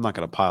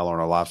gonna pile on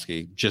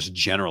Orlovsky just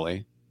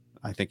generally.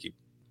 I think he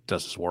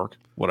does his work.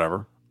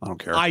 Whatever. I don't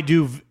care. I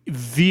do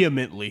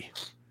vehemently,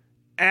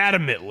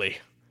 adamantly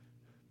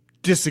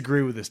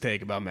disagree with this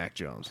take about Mac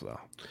Jones, though.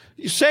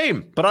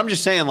 Same, but I'm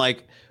just saying,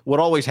 what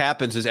always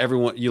happens is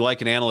you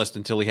like an analyst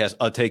until he has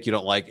a take you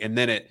don't like, and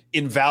then it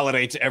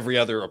invalidates every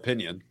other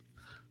opinion.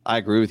 I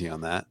agree with you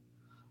on that,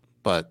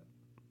 but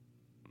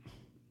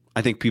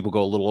I think people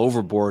go a little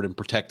overboard in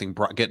protecting,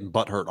 getting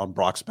butthurt on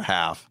Brock's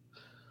behalf.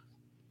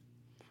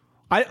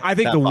 I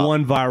think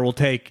one viral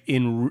take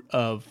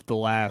of the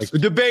last... the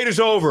debate is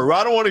over.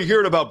 I don't want to hear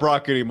it about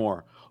Brock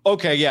anymore.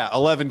 Okay, yeah,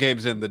 11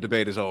 games in, the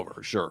debate is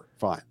over. Sure,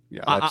 fine.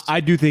 Yeah, I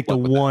do think the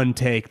one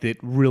take that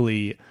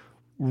really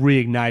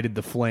reignited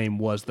the flame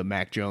was the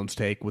Mac Jones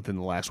take within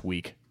the last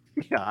week.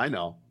 Yeah, I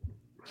know.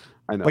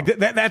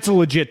 That's a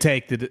legit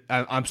take that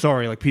I'm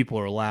sorry, people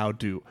are allowed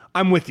to.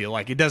 I'm with you.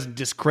 It doesn't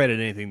discredit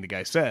anything the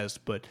guy says,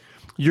 but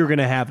you're going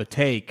to have a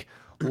take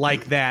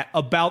like that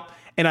about,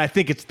 and I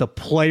think it's the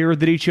player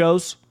that he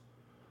chose.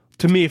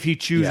 To me, if he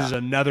chooses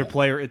another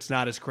player, it's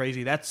not as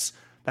crazy. That's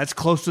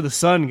close to the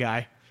sun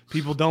guy.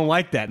 People don't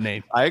like that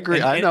name. I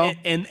agree. I know.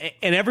 And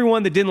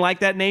everyone that didn't like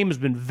that name has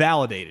been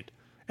validated.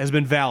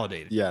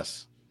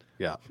 Yes.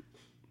 Yeah.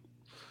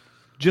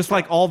 Just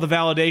like all the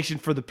validation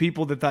for the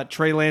people that thought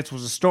Trey Lance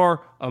was a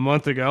star a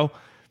month ago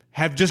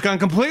have just gone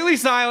completely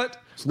silent.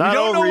 It's not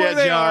over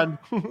yet, John.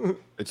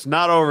 It's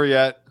not over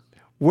yet.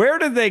 Where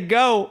did they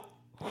go?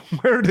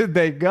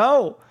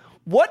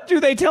 What do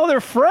they tell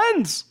their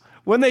friends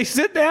when they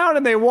sit down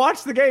and they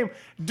watch the game?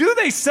 Do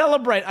they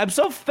celebrate? I'm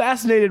so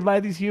fascinated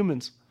by these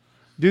humans.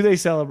 Do they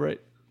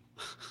celebrate?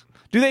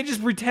 Do they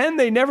just pretend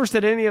they never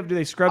said any of? Do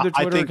they scrub their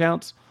Twitter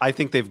accounts? I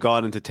think they've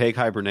gone into take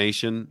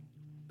hibernation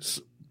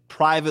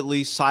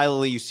privately,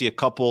 silently. You see a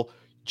couple.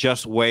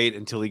 Just wait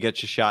until he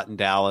gets a shot in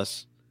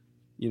Dallas.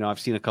 I've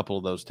seen a couple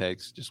of those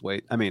takes. Just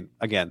wait. I mean,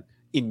 again,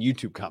 in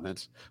YouTube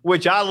comments,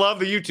 which I love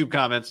the YouTube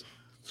comments.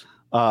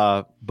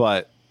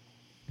 But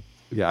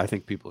yeah, I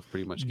think people have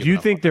pretty much. Do you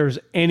think there's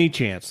any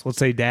chance? Let's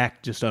say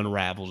Dak just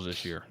unravels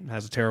this year,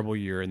 has a terrible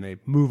year, and they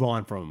move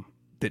on from him,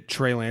 that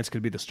Trey Lance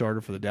could be the starter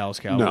for the Dallas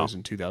Cowboys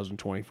in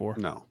 2024?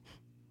 No.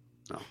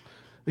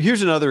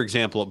 Here's another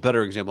example, a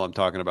better example I'm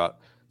talking about.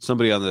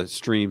 Somebody on the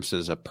stream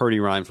says Purdy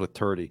rhymes with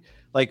turdy.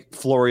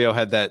 Florio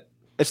had that.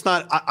 It's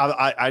not.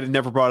 I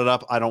never brought it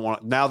up. I don't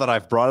want. Now that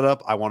I've brought it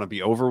up, I want to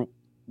be over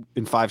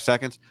in 5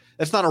 seconds.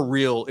 It's not a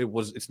real.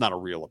 It's not a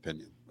real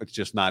opinion. It's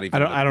just not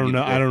even. I don't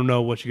know. I don't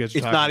know what you guys are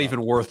talking about. It's not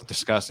even worth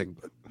discussing.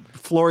 But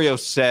Florio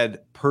said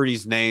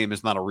Purdy's name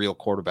is not a real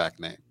quarterback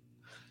name.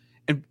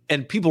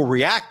 And people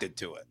reacted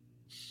to it.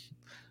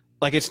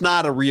 It's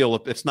not a real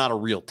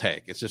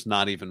take. It's just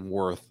not even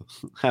worth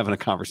having a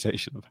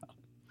conversation about.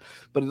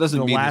 But it doesn't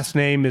mean the last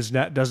name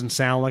doesn't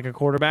sound like a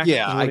quarterback.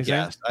 Yeah, I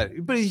guess.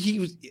 But he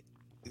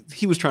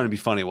was trying to be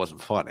funny. It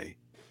wasn't funny.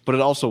 But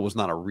it also was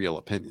not a real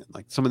opinion.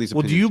 Some of these.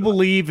 Well, do you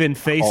believe in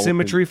face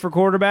symmetry for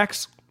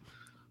quarterbacks?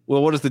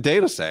 Well, what does the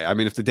data say? I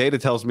mean, if the data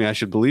tells me I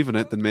should believe in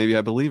it, then maybe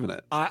I believe in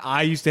it.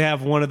 I used to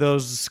have one of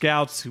those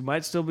scouts who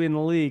might still be in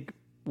the league,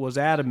 was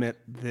adamant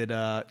that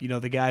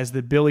the guys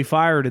that Billy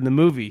fired in the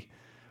movie,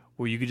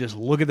 where you could just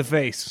look at the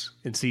face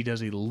and see, does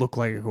he look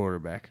like a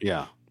quarterback?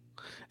 Yeah.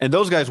 And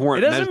those guys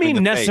weren't. It doesn't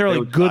mean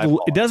necessarily good.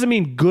 It doesn't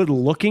mean good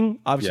looking.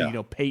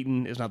 Obviously,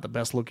 Peyton is not the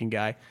best looking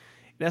guy.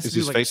 It has to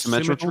do with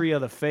symmetry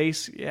of the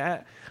face.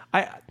 Yeah,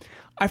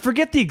 I I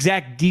forget the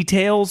exact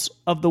details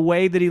of the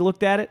way that he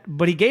looked at it,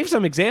 but he gave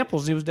some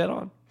examples. And he was dead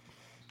on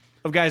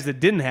of guys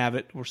that didn't have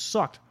it or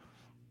sucked.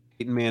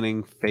 Peyton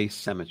Manning face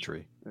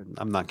symmetry.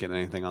 I'm not getting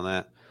anything on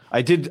that.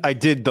 I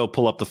did though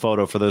pull up the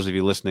photo for those of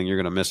you listening. You're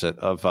going to miss it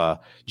of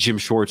Jim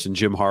Schwartz and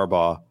Jim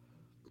Harbaugh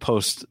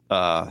post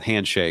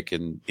handshake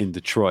in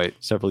Detroit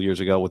several years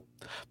ago with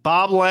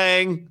Bob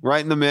Lang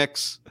right in the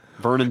mix.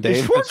 Vernon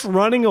Davis. Is Schwartz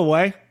running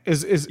away?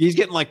 Is he's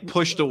getting like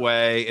pushed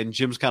away, and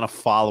Jim's kind of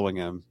following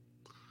him.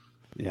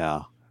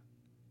 Yeah,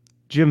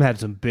 Jim had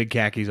some big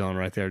khakis on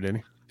right there,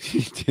 didn't he?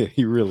 He did.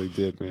 He really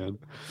did, man.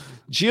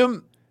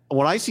 Jim.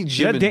 When I see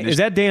Jim, is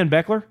that Dan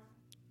Beckler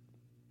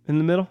in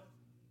the middle?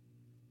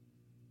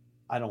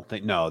 I don't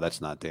think. No, that's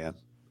not Dan.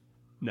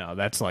 No,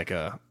 that's like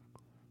a.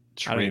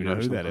 I don't even know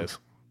who that is.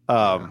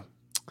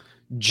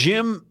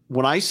 Jim.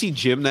 When I see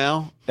Jim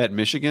now at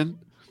Michigan,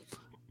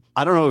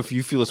 I don't know if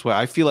you feel this way.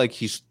 I feel like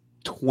he's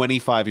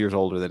 25 years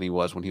older than he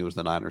was when he was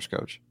the Niners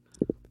coach.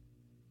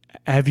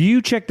 Have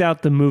you checked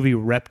out the movie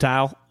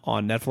Reptile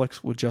on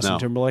Netflix with Justin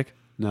Timberlake?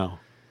 No.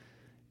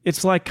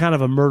 It's like kind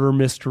of a murder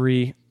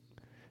mystery.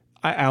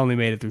 I only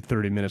made it through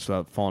 30 minutes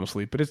without falling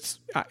asleep, but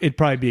it'd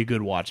probably be a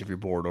good watch if you're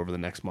bored over the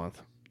next month.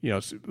 You know,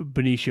 it's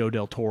Benicio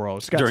del Toro.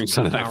 It's got during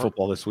Sunday Night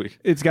Football this week.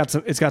 It's got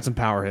some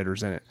power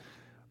hitters in it.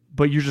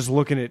 But you're just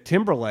looking at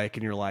Timberlake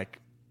and you're like,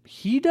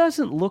 he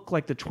doesn't look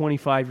like the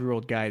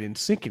 25-year-old guy in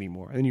sync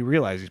anymore. And then you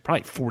realize he's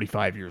probably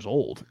 45 years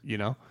old, you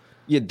know?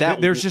 Yeah,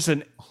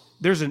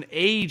 there's an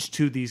age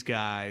to these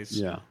guys.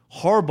 Yeah.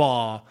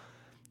 Harbaugh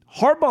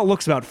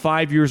looks about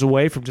 5 years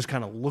away from just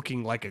kind of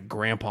looking like a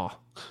grandpa.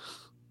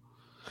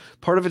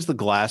 Part of it's the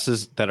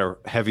glasses that are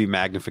heavy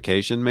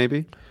magnification,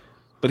 maybe.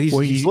 But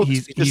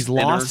he's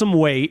lost some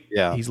weight.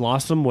 Yeah. He's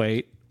lost some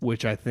weight,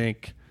 which I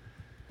think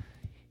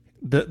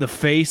the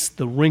face,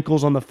 the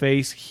wrinkles on the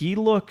face, he's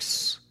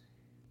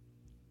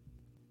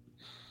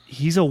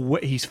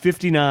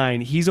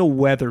 59. He's a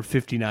weathered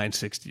 59,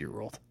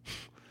 60-year-old.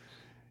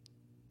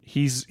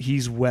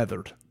 He's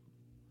weathered.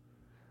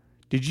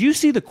 Did you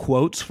see the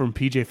quotes from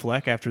PJ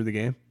Fleck after the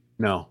game?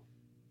 No.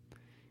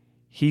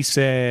 He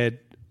said,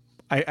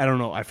 I don't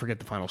know, I forget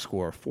the final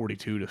score,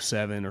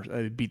 42-7,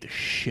 or beat the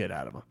shit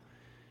out of him.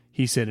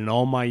 He said, in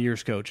all my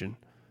years coaching,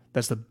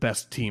 that's the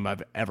best team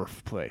I've ever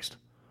placed.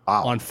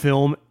 Wow. On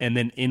film and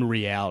then in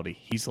reality.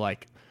 He's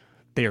like,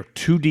 they are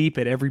too deep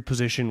at every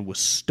position with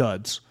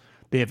studs.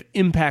 They have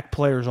impact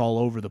players all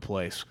over the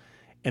place.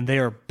 And they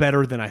are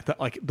better than I thought.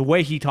 Like, the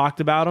way he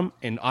talked about them,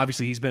 and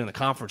obviously he's been in the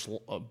conference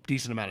a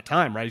decent amount of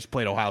time, right? He's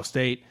played Ohio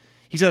State.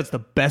 He said it's the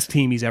best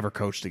team he's ever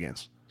coached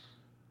against.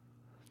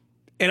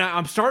 And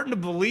I'm starting to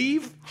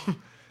believe,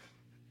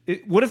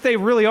 what if they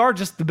really are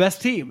just the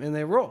best team and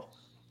they roll?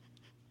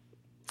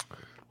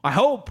 I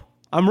hope.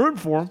 I'm rooting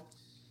for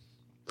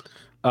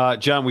them.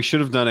 John, we should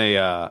have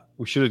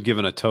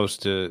given a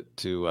toast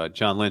to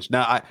John Lynch.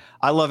 Now,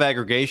 I love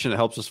aggregation. It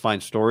helps us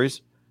find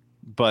stories.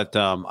 But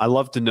I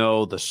love to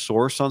know the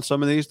source on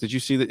some of these. Did you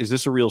see that? Is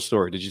this a real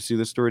story? Did you see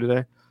this story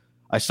today?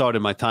 I saw it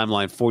in my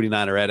timeline.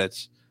 49er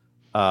Edits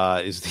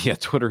is the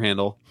Twitter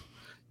handle.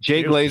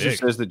 Jay Glazer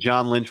says that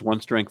John Lynch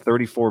once drank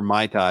 34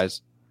 Mai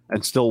Tais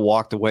and still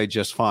walked away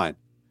just fine.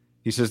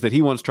 He says that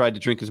he once tried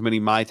to drink as many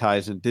Mai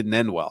Tais and didn't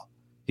end well.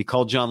 He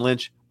called John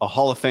Lynch a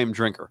Hall of Fame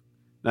drinker.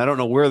 Now, I don't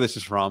know where this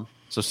is from,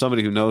 so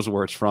somebody who knows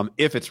where it's from,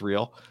 if it's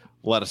real,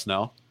 let us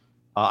know.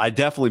 I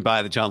definitely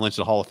buy that John Lynch is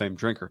a Hall of Fame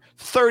drinker.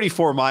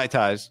 34 Mai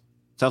Tais.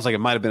 Sounds like it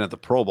might have been at the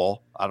Pro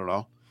Bowl. I don't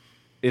know.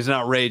 Is an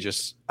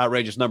outrageous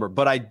number.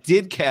 But I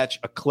did catch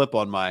a clip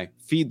on my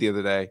feed the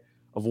other day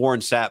of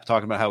Warren Sapp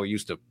talking about how he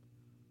used to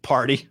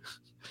party.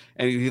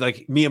 And he,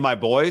 like, me and my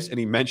boys, and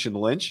he mentioned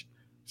Lynch.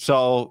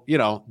 So, you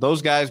know,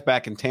 those guys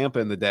back in Tampa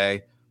in the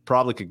day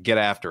probably could get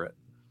after it.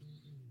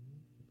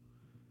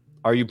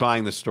 Are you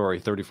buying this story,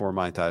 34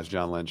 Mai Tais,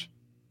 John Lynch?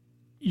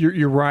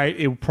 You're right.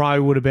 It probably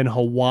would have been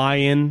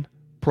Hawaiian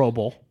Pro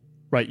Bowl,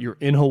 right? You're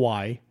in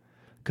Hawaii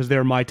because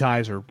their Mai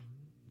Tais are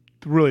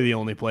really the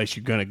only place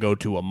you're going to go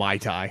to a Mai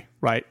Tai,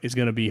 right? Is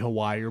going to be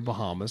Hawaii or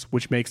Bahamas,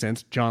 which makes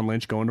sense. John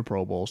Lynch going to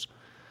Pro Bowls.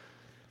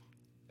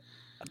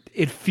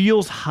 It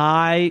feels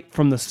high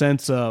from the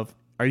sense of,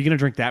 are you going to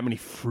drink that many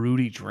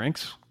fruity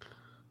drinks?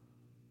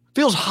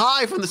 Feels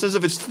high from the sense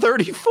of it's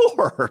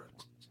 34.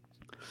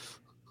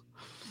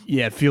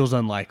 Yeah, it feels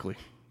unlikely.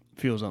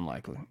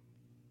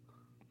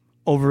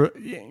 Over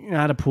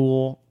at a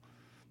pool,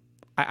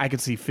 I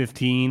could see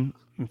 15,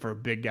 and for a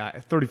big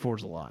guy, 34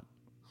 is a lot.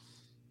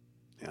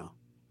 Yeah.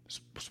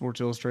 Sports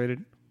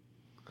Illustrated.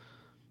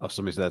 Oh,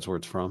 somebody said that's where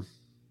it's from.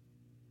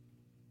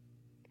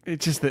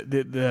 It's just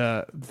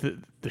the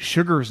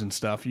sugars and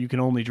stuff. You can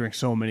only drink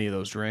so many of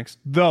those drinks.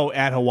 Though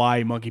at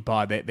Hawaii Monkey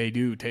Pod, they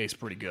do taste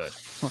pretty good.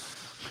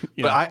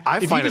 But I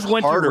if find you just it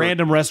went to a harder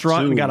random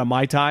restaurant and to got a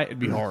Mai Tai, it'd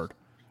be hard.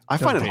 I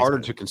find it harder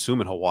good. to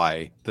consume in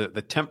Hawaii.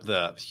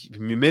 The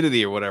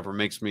humidity or whatever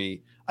makes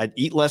me. I'd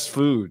eat less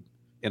food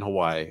in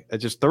Hawaii.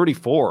 It's just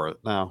 34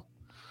 now.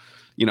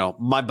 You know,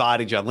 my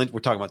body, John Lynch. We're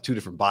talking about two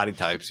different body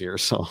types here.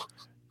 So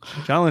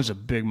John Lynch is a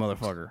big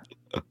motherfucker.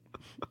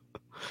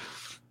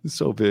 He's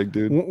so big,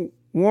 dude.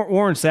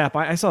 Warren Sapp,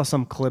 I saw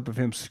some clip of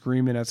him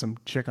screaming at some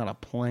chick on a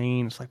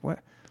plane. It's like, what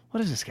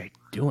is this guy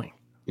doing?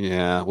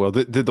 Yeah, well,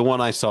 the one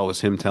I saw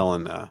was him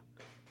telling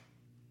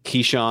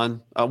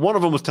Keyshawn. One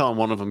of them was telling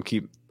one of them,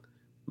 keep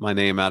my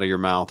name out of your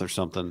mouth or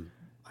something.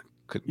 I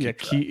couldn't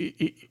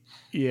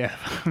yeah.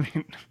 I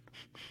mean,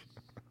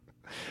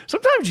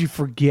 sometimes you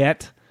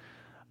forget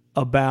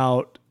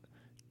about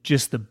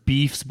just the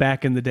beefs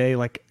back in the day.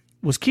 Like,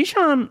 was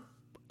Keyshawn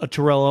a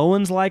Terrell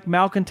Owens-like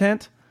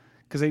malcontent?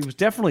 Because he was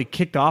definitely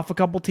kicked off a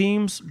couple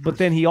teams, but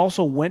then he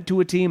also went to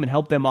a team and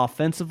helped them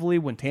offensively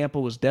when Tampa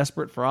was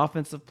desperate for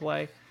offensive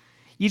play.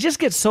 You just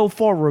get so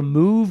far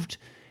removed,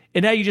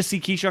 and now you just see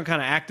Keyshawn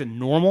kind of acting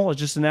normal. It's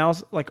just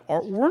analysis. Like,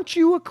 weren't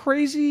you a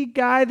crazy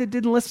guy that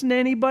didn't listen to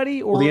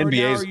anybody, or the are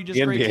you just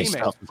the great NBA teammates?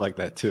 stuff is like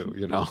that too,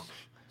 you know.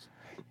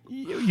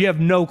 You have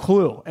no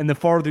clue, and the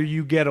farther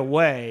you get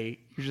away,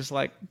 you're just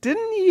like,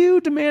 didn't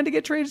you demand to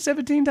get traded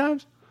 17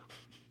 times?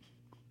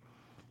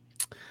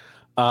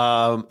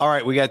 All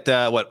right, we got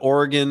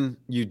Oregon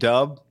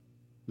UW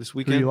this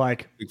weekend. Who do you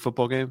like? Big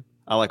football game.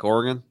 I like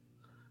Oregon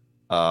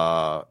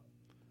because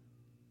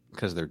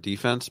of their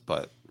defense,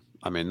 but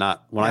I mean,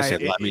 not when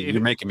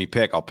you're making me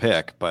pick, I'll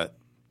pick. But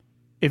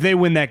if they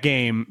win that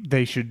game,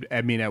 they should,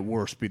 I mean, at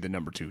worst, be the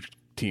number 2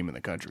 team in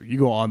the country. You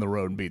go on the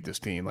road and beat this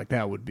team, like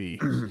that would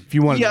be. If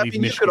you wanted to leave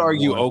Michigan, you could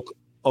argue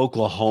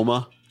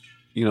Oklahoma.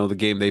 You know, the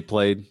game they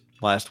played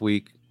last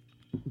week,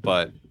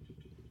 but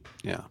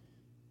yeah.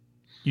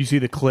 You see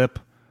the clip.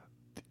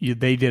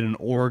 They did an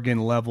Oregon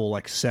level,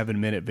 like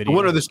 7-minute video. The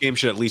winner of this game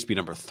should at least be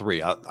number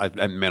 3.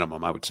 At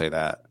minimum, I would say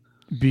that.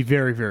 Be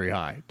very, very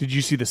high. Did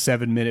you see the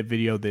 7-minute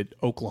video that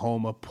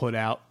Oklahoma put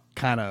out,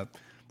 kind of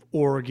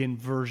Oregon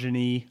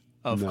version-y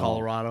of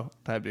Colorado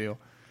type deal?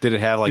 Did it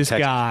have like this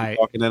Texas guy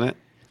talking in it?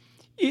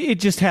 It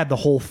just had the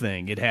whole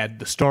thing. It had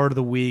the start of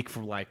the week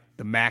for like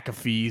the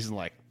McAfees and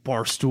like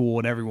Barstool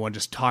and everyone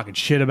just talking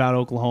shit about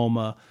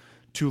Oklahoma,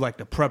 to like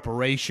the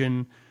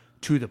preparation,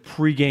 to the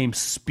pregame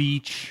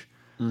speech.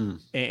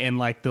 And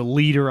like the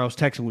leader, I was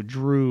texting with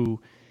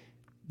Drew,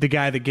 the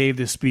guy that gave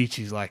this speech.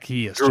 He's like,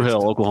 Drew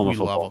Hill, Oklahoma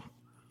football. Love him.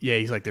 Yeah,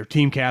 he's like their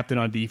team captain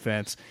on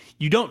defense.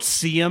 You don't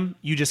see him.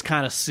 You just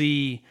kind of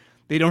see.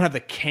 They don't have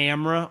the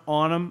camera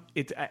on him.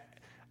 It's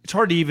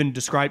hard to even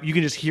describe. You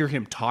can just hear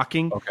him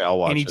talking. Okay, I'll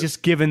watch. And he's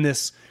just given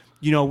this.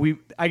 You know,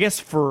 I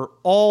guess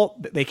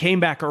they came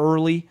back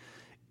early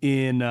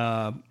in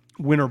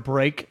winter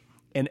break,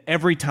 and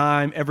every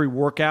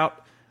workout,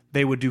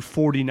 they would do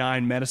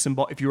 49 medicine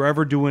ball. If you were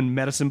ever doing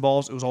medicine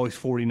balls, it was always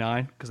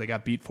 49 because they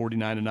got beat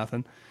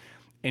 49-0.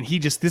 And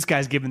this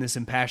guy's giving this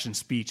impassioned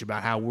speech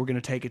about how we're going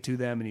to take it to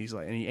them. And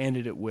he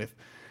ended it with,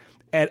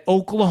 at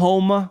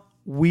Oklahoma,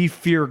 we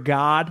fear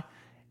God.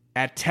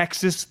 At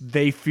Texas,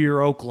 they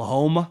fear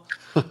Oklahoma.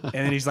 And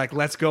then he's like,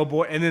 let's go,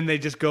 boy. And then they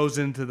just goes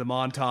into the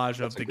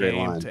montage of the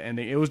game to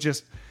ending.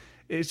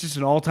 It's just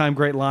an all-time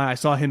great line. I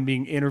saw him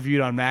being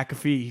interviewed on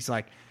McAfee. He's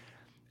like,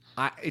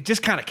 it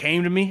just kind of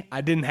came to me.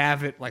 I didn't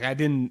have it.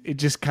 It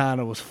just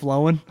kind of was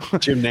flowing.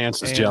 Jim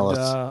Nance is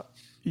jealous.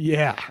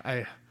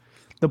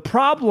 The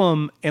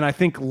problem, and I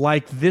think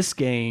like this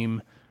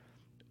game,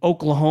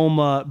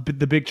 Oklahoma,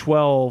 the Big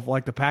 12,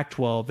 like the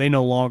Pac-12, they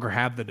no longer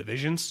have the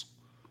divisions.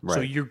 Right.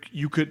 So you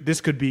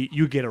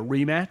get a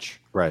rematch.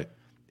 Right.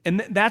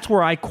 And that's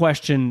where I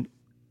question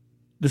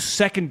the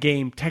second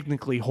game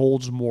technically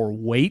holds more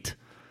weight,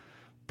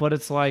 but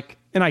it's like,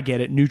 and I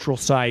get it, neutral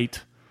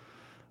site.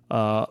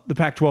 The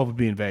Pac-12 would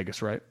be in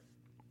Vegas, right?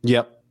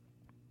 Yep.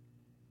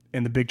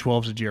 And the Big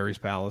 12's at Jerry's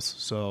Palace.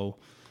 So,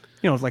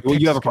 it's like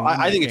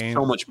I think it's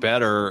so much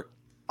better.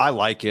 I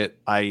like it.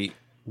 I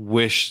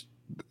wish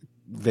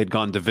they'd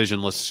gone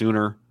divisionless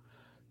sooner,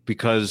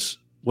 because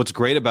what's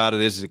great about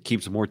it is it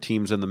keeps more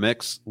teams in the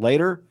mix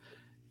later,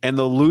 and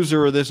the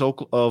loser of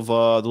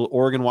the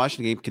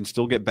Oregon-Washington game can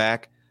still get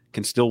back,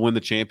 can still win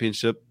the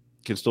championship,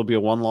 can still be a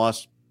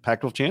one-loss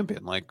Pac-12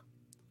 champion. Like,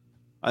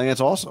 I think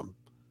that's awesome.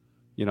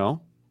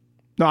 No,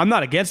 I'm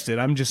not against it.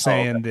 I'm just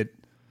saying that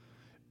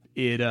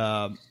it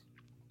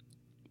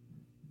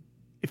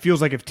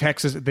feels like if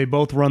Texas, they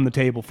both run the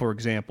table, for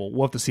example,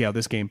 we'll have to see how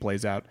this game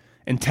plays out,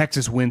 and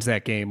Texas wins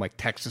that game, like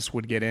Texas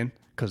would get in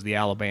because the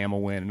Alabama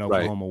win and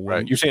Oklahoma win.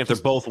 Right. You're saying if they're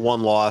both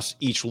one loss,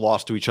 each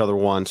lost to each other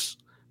once,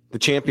 the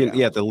champion,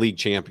 the league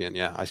champion,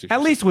 I see.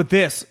 At least with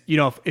this,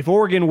 if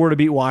Oregon were to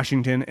beat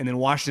Washington and then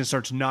Washington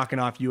starts knocking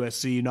off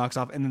USC, knocks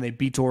off, and then they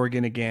beat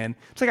Oregon again,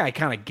 it's like I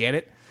kind of get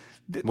it.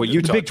 The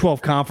Big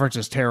 12 conference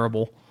is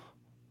terrible.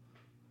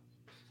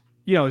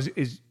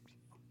 Is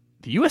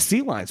the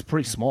USC line's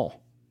pretty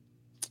small.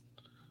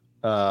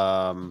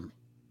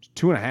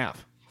 2.5.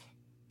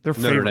 They're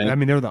favorite. I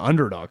mean, they're the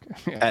underdog.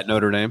 At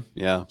Notre Dame,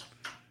 yeah.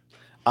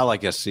 I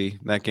like SC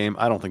that game.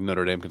 I don't think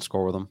Notre Dame can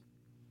score with them.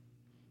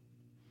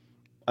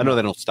 I know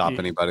they don't stop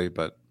anybody,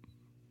 but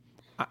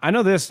I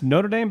know this.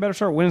 Notre Dame better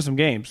start winning some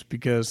games,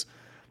 because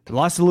they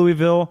lost to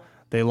Louisville.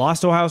 They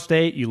lost to Ohio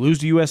State. You lose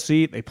to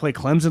USC. They play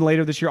Clemson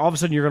later this year. All of a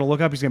sudden, you're going to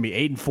look up. He's going to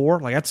be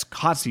 8-4. Like, that's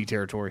hot seat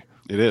territory.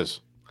 It is.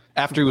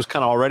 After he was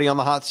kind of already on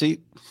the hot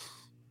seat.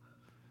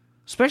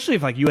 Especially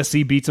if, like,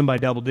 USC beats him by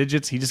double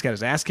digits. He just got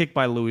his ass kicked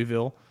by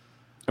Louisville.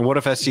 And what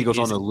if SC goes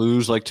on to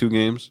lose like 2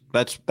 games?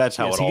 That's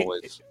how it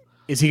always.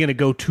 Is he going to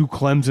go to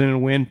Clemson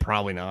and win?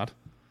 Probably not.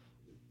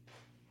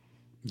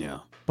 Yeah.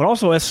 But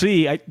also SC,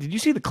 did you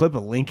see the clip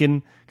of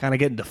Lincoln kind of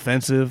getting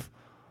defensive?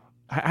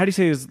 How do you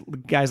say his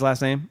guy's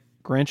last name?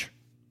 Grinch?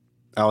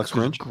 Alex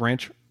Grinch?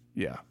 Grinch,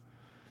 yeah.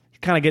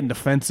 Kind of getting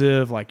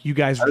defensive, like you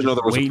guys are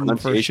just waiting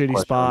for a shitty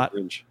spot.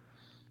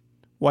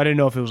 Well, I didn't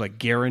know if it was like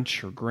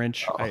Grinch or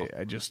Grinch.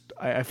 Oh.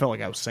 I felt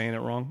like I was saying it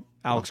wrong.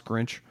 Alex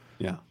Grinch.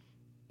 Yeah.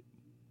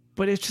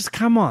 But it's just,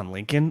 come on,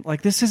 Lincoln.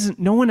 Like, this isn't,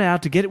 no one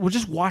out to get it. We're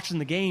just watching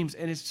the games,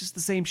 and it's just the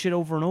same shit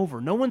over and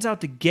over. No one's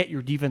out to get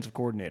your defensive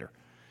coordinator.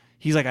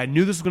 He's like, I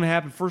knew this was going to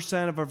happen. First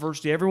sign of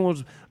adversity. Everyone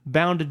was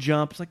bound to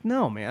jump. It's like,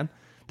 no, man.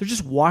 They're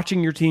just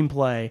watching your team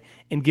play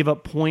and give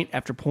up point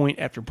after point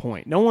after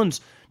point. No one's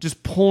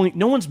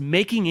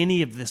making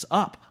any of this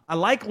up. I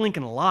like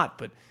Lincoln a lot,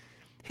 but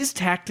his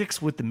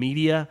tactics with the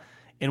media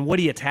and what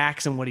he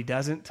attacks and what he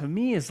doesn't, to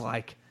me, is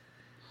like,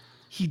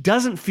 he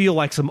doesn't feel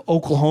like some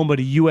Oklahoma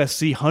to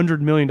USC $100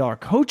 million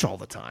coach all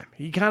the time.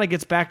 He kind of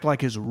gets back to like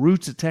his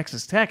roots at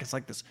Texas Tech. It's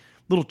like this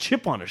little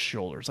chip on his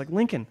shoulder. It's like,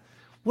 Lincoln,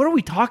 what are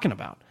we talking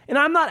about? And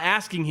I'm not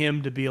asking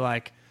him to be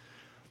like,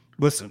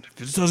 listen, if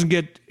this doesn't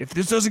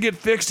get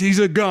fixed, he's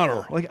a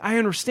gunner. Like, I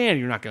understand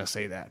you're not going to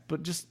say that,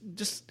 but just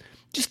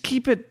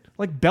keep it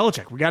like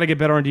Belichick. We got to get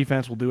better on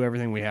defense. We'll do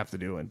everything we have to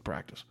do in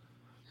practice.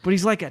 But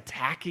he's like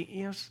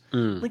attacking us.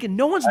 Lincoln,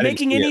 no one's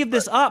making any of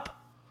this up.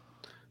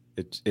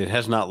 It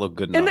has not looked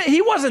good enough. And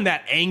he wasn't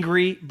that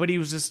angry, but he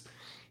was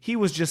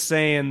just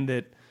saying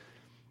that,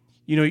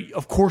 you know,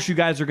 of course you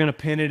guys are going to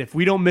pin it. If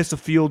we don't miss a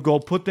field goal,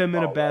 put them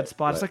in a bad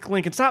spot. Right. It's like,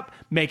 Lincoln, stop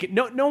making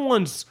it. No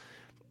one's.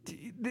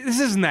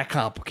 This isn't that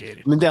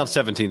complicated. I mean, down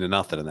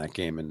 17-0 in that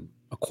game in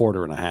a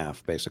quarter and a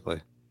half,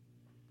 basically.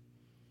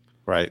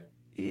 Right.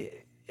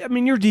 I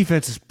mean, your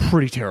defense is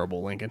pretty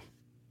terrible, Lincoln.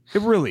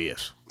 It really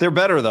is. They're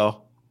better,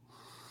 though.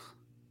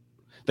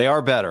 They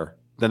are better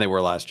than they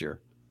were last year.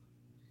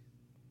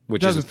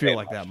 Which doesn't feel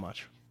like that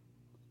much.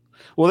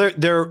 Well,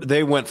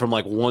 they went from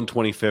like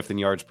 125th in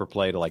yards per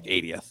play to like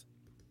 80th.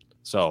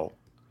 So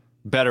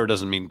better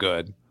doesn't mean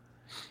good.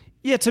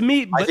 Yeah, to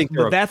me,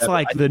 but that's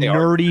like the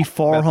nerdy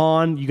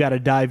Farhan. You got to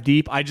dive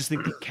deep. I just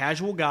think the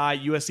casual guy,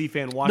 USC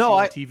fan watching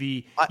on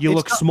TV, you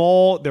look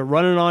small. They're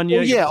running on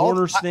you. Your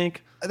corners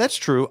stink. That's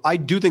true. I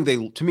do think they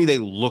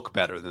look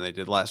better than they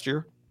did last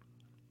year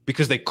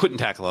because they couldn't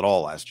tackle at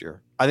all last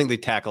year. I think they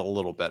tackle a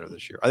little better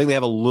this year. I think they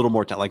have a little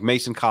more talent. Like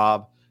Mason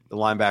Cobb, the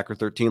linebacker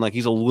 13, like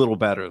he's a little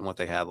better than what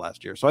they had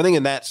last year. So I think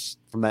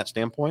from that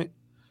standpoint,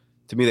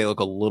 to me, they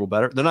look a little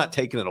better. They're not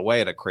taking it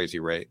away at a crazy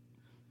rate.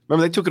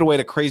 Remember, they took it away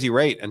at a crazy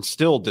rate and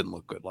still didn't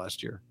look good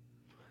last year.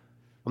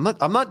 I'm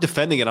not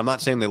defending it. I'm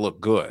not saying they look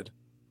good.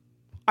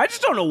 I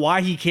just don't know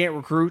why he can't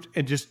recruit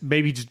and just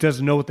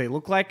doesn't know what they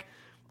look like.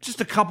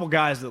 Just a couple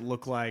guys that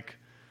look like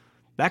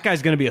that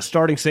guy's going to be a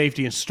starting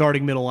safety and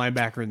starting middle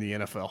linebacker in the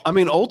NFL. I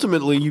mean,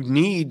 ultimately, you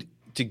need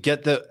to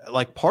get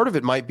part of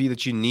it might be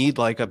that you need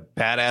like a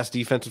badass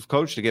defensive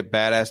coach to get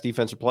badass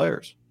defensive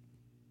players.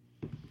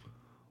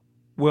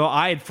 Well,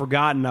 I had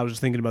forgotten. I was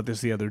thinking about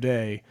this the other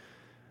day.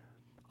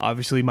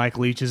 Obviously, Mike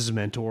Leach is his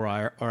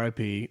mentor,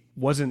 RIP.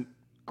 Wasn't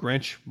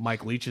Grinch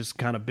Mike Leach's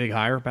kind of big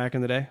hire back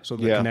in the day? So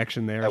the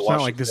connection there. It's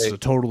not like this is a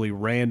totally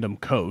random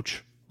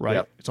coach, right?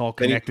 Yep. It's all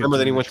connected.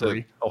 Then he went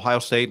to Ohio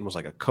State and was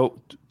like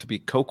to be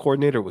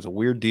co-coordinator. It was a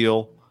weird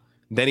deal.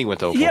 Then he went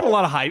to Oklahoma. He had a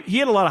lot of hype. He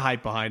had a lot of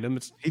hype behind him.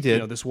 He did. You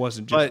know, this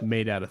wasn't just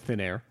made out of thin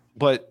air.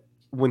 But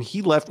when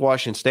he left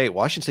Washington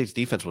State's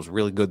defense was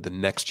really good the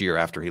next year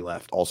after he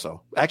left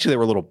also. Actually, they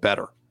were a little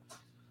better.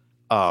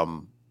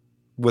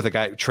 With a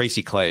guy,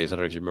 Tracy Clays, I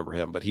don't know if you remember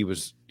him, but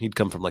he'd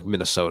come from like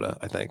Minnesota,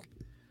 I think.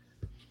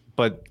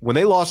 But when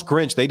they lost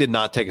Grinch, they did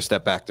not take a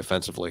step back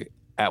defensively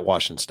at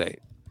Washington State.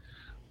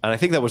 And I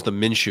think that was the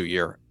Minshew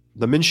year.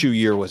 The Minshew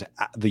year was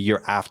the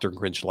year after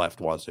Grinch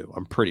left Wazoo.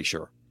 I'm pretty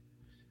sure.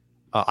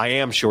 I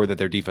am sure that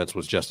their defense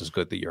was just as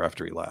good the year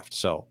after he left.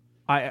 So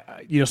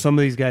some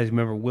of these guys,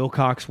 remember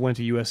Wilcox went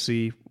to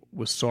USC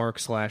with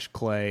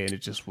Sark/Clay, and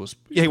it just was.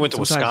 Yeah, he went to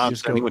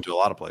Wisconsin. He went to a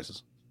lot of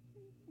places.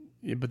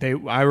 Yeah, but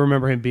I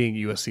remember him being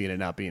USC and it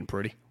not being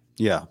pretty.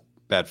 Yeah,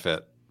 bad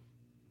fit.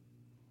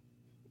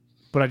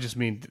 But I just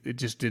mean it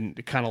just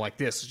didn't. Kind of like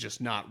this is just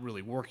not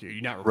really working.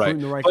 You're not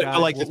recruiting the right guy. But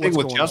like the thing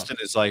with Justin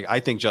is like I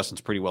think Justin's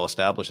pretty well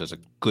established as a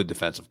good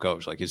defensive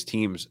coach. Like his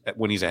teams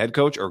when he's a head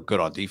coach are good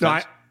on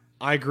defense. No,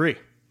 I agree.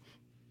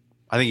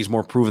 I think he's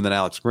more proven than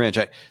Alex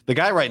Grinch. The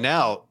guy right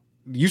now,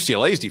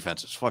 UCLA's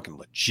defense is fucking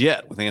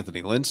legit with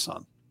Anthony Lynn's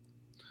son.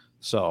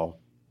 So.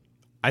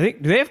 I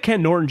think, do they have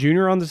Ken Norton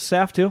Jr. on the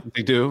staff too?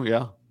 They do,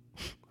 yeah.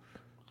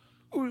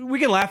 We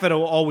can laugh at it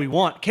all we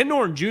want. Ken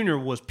Norton Jr.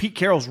 was Pete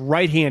Carroll's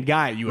right-hand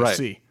guy at USC.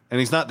 Right. And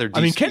he's not their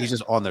DC. He's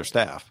just on their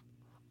staff.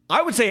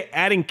 I would say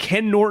adding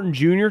Ken Norton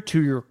Jr.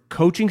 to your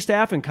coaching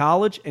staff in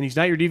college, and he's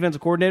not your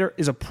defensive coordinator,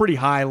 is a pretty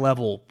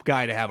high-level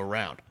guy to have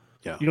around.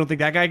 Yeah. You don't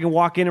think that guy can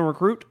walk in and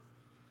recruit?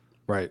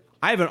 Right.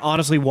 I haven't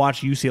honestly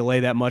watched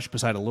UCLA that much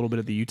beside a little bit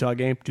of the Utah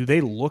game. Do they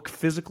look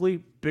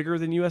physically bigger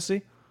than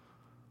USC?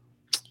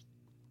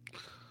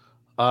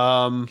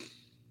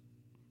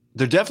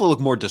 They definitely look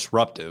more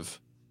disruptive.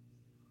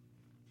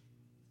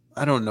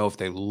 I don't know if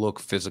they look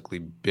physically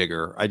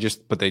bigger.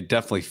 But they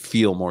definitely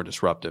feel more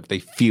disruptive. They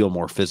feel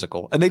more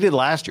physical. And they did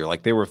last year.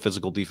 Like, they were a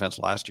physical defense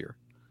last year.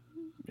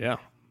 Yeah.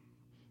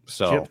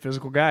 So Chip,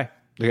 physical guy.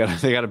 They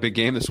got a big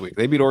game this week.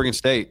 They beat Oregon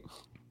State.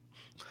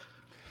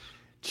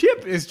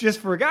 Chip is just,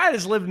 for a guy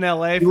that's lived in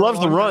L.A. He loves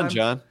the run,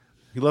 John.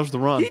 He loves the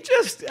run. He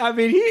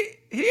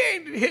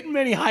ain't hitting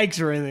many hikes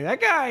or anything. That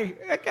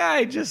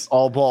guy just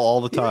all ball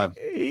all the time.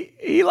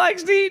 He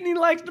likes to eat and he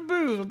likes to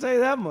booze. I'll tell you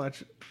that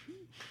much.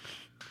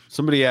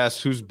 Somebody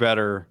asked, who's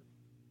better,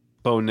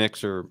 Bo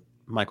Nix or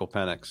Michael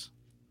Penix?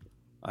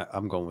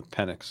 I'm going with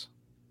Penix.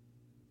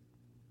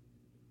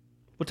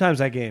 What time's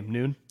that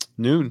game?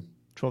 Noon.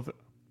 12.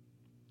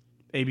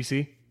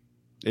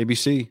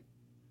 ABC.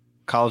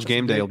 College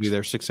game day will be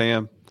there, 6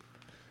 a.m.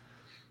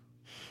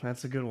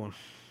 That's a good one.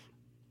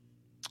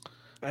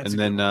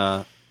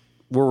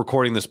 We're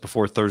recording this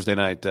before Thursday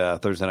night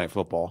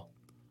football.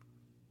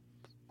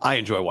 I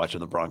enjoy watching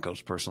the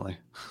Broncos personally.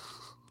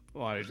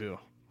 Well, I do.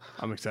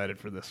 I'm excited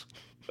for this.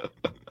 All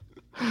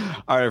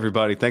right,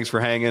 everybody. Thanks for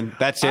hanging.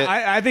 That's it.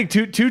 I think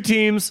two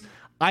teams.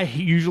 I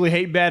usually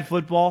hate bad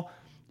football.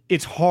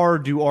 It's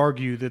hard to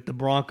argue that the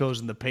Broncos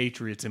and the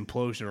Patriots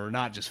implosion are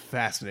not just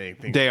fascinating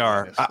things. They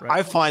are.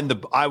 Right?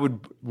 I would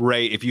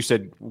rate, if you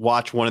said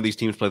watch one of these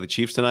teams play the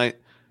Chiefs tonight,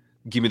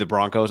 give me the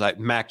Broncos.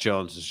 Mac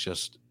Jones is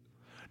just.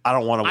 I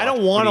don't want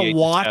to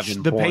watch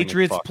the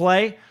Patriots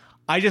play.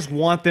 I just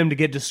want them to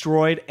get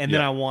destroyed, and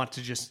then I want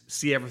to just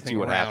see everything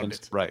what around happens.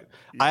 it. Right.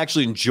 Yeah. I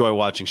actually enjoy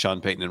watching Sean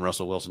Payton and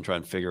Russell Wilson try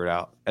and figure it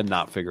out and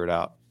not figure it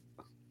out.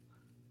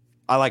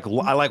 I like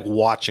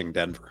watching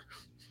Denver.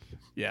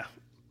 Yeah.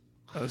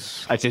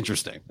 That's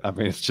interesting. I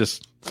mean, it's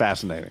just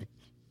fascinating.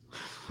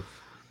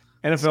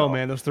 NFL,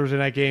 man, those Thursday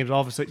night games,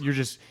 all of a sudden you're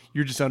just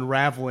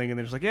unraveling, and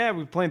they're just like, yeah,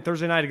 we're playing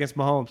Thursday night against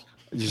Mahomes.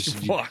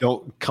 You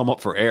don't come up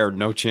for air.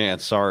 No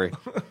chance. Sorry.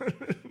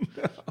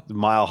 No.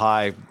 Mile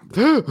high.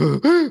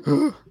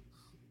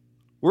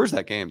 Where's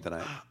that game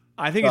tonight?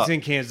 I think it's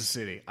in Kansas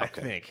City. I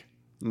think.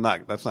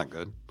 That's not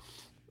good.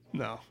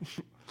 No.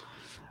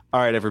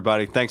 All right,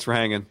 everybody. Thanks for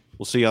hanging.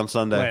 We'll see you on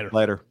Sunday.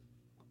 Later.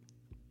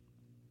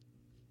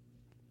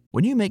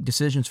 When you make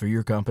decisions for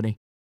your company,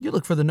 you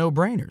look for the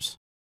no-brainers.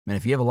 And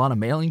if you have a lot of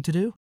mailing to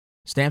do,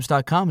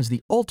 Stamps.com is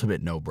the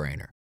ultimate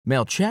no-brainer.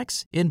 Mail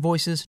checks,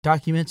 invoices,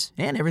 documents,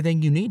 and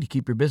everything you need to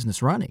keep your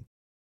business running.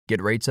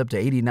 Get rates up to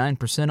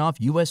 89% off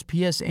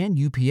USPS and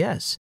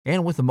UPS.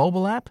 And with the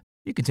mobile app,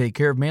 you can take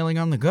care of mailing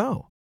on the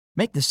go.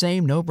 Make the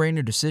same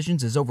no-brainer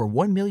decisions as over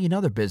 1 million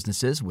other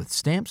businesses with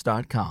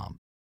Stamps.com.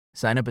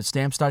 Sign up at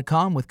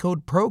Stamps.com with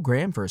code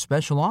PROGRAM for a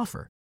special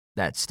offer.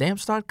 That's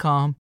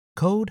Stamps.com,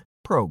 code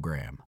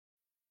PROGRAM.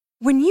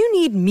 When you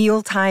need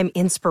mealtime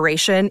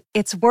inspiration,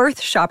 it's worth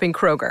shopping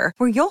Kroger,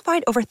 where you'll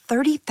find over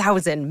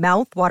 30,000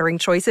 mouth-watering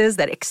choices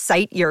that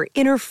excite your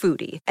inner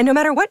foodie. And no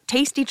matter what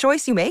tasty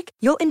choice you make,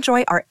 you'll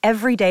enjoy our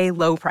everyday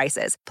low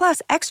prices,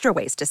 plus extra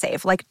ways to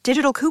save, like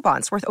digital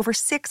coupons worth over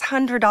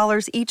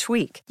 $600 each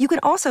week. You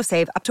can also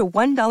save up to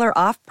 $1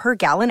 off per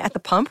gallon at the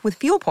pump with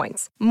fuel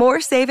points.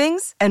 More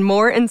savings and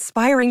more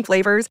inspiring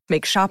flavors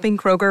make shopping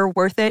Kroger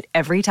worth it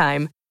every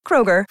time.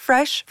 Kroger,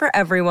 fresh for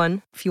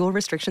everyone. Fuel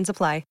restrictions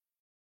apply.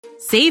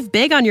 Save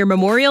big on your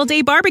Memorial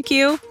Day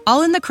barbecue,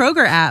 all in the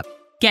Kroger app.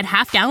 Get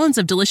half gallons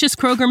of delicious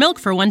Kroger milk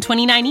for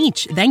 $1.29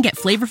 each. Then get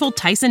flavorful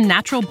Tyson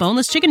natural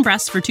boneless chicken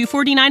breasts for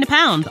 $2.49 a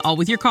pound, all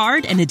with your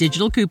card and a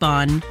digital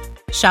coupon.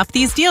 Shop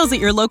these deals at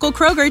your local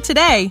Kroger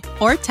today,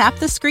 or tap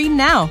the screen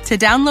now to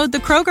download the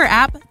Kroger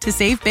app to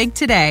save big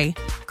today.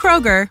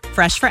 Kroger,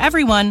 fresh for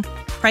everyone.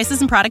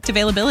 Prices and product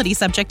availability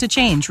subject to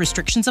change.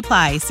 Restrictions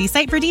apply. See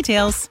site for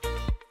details.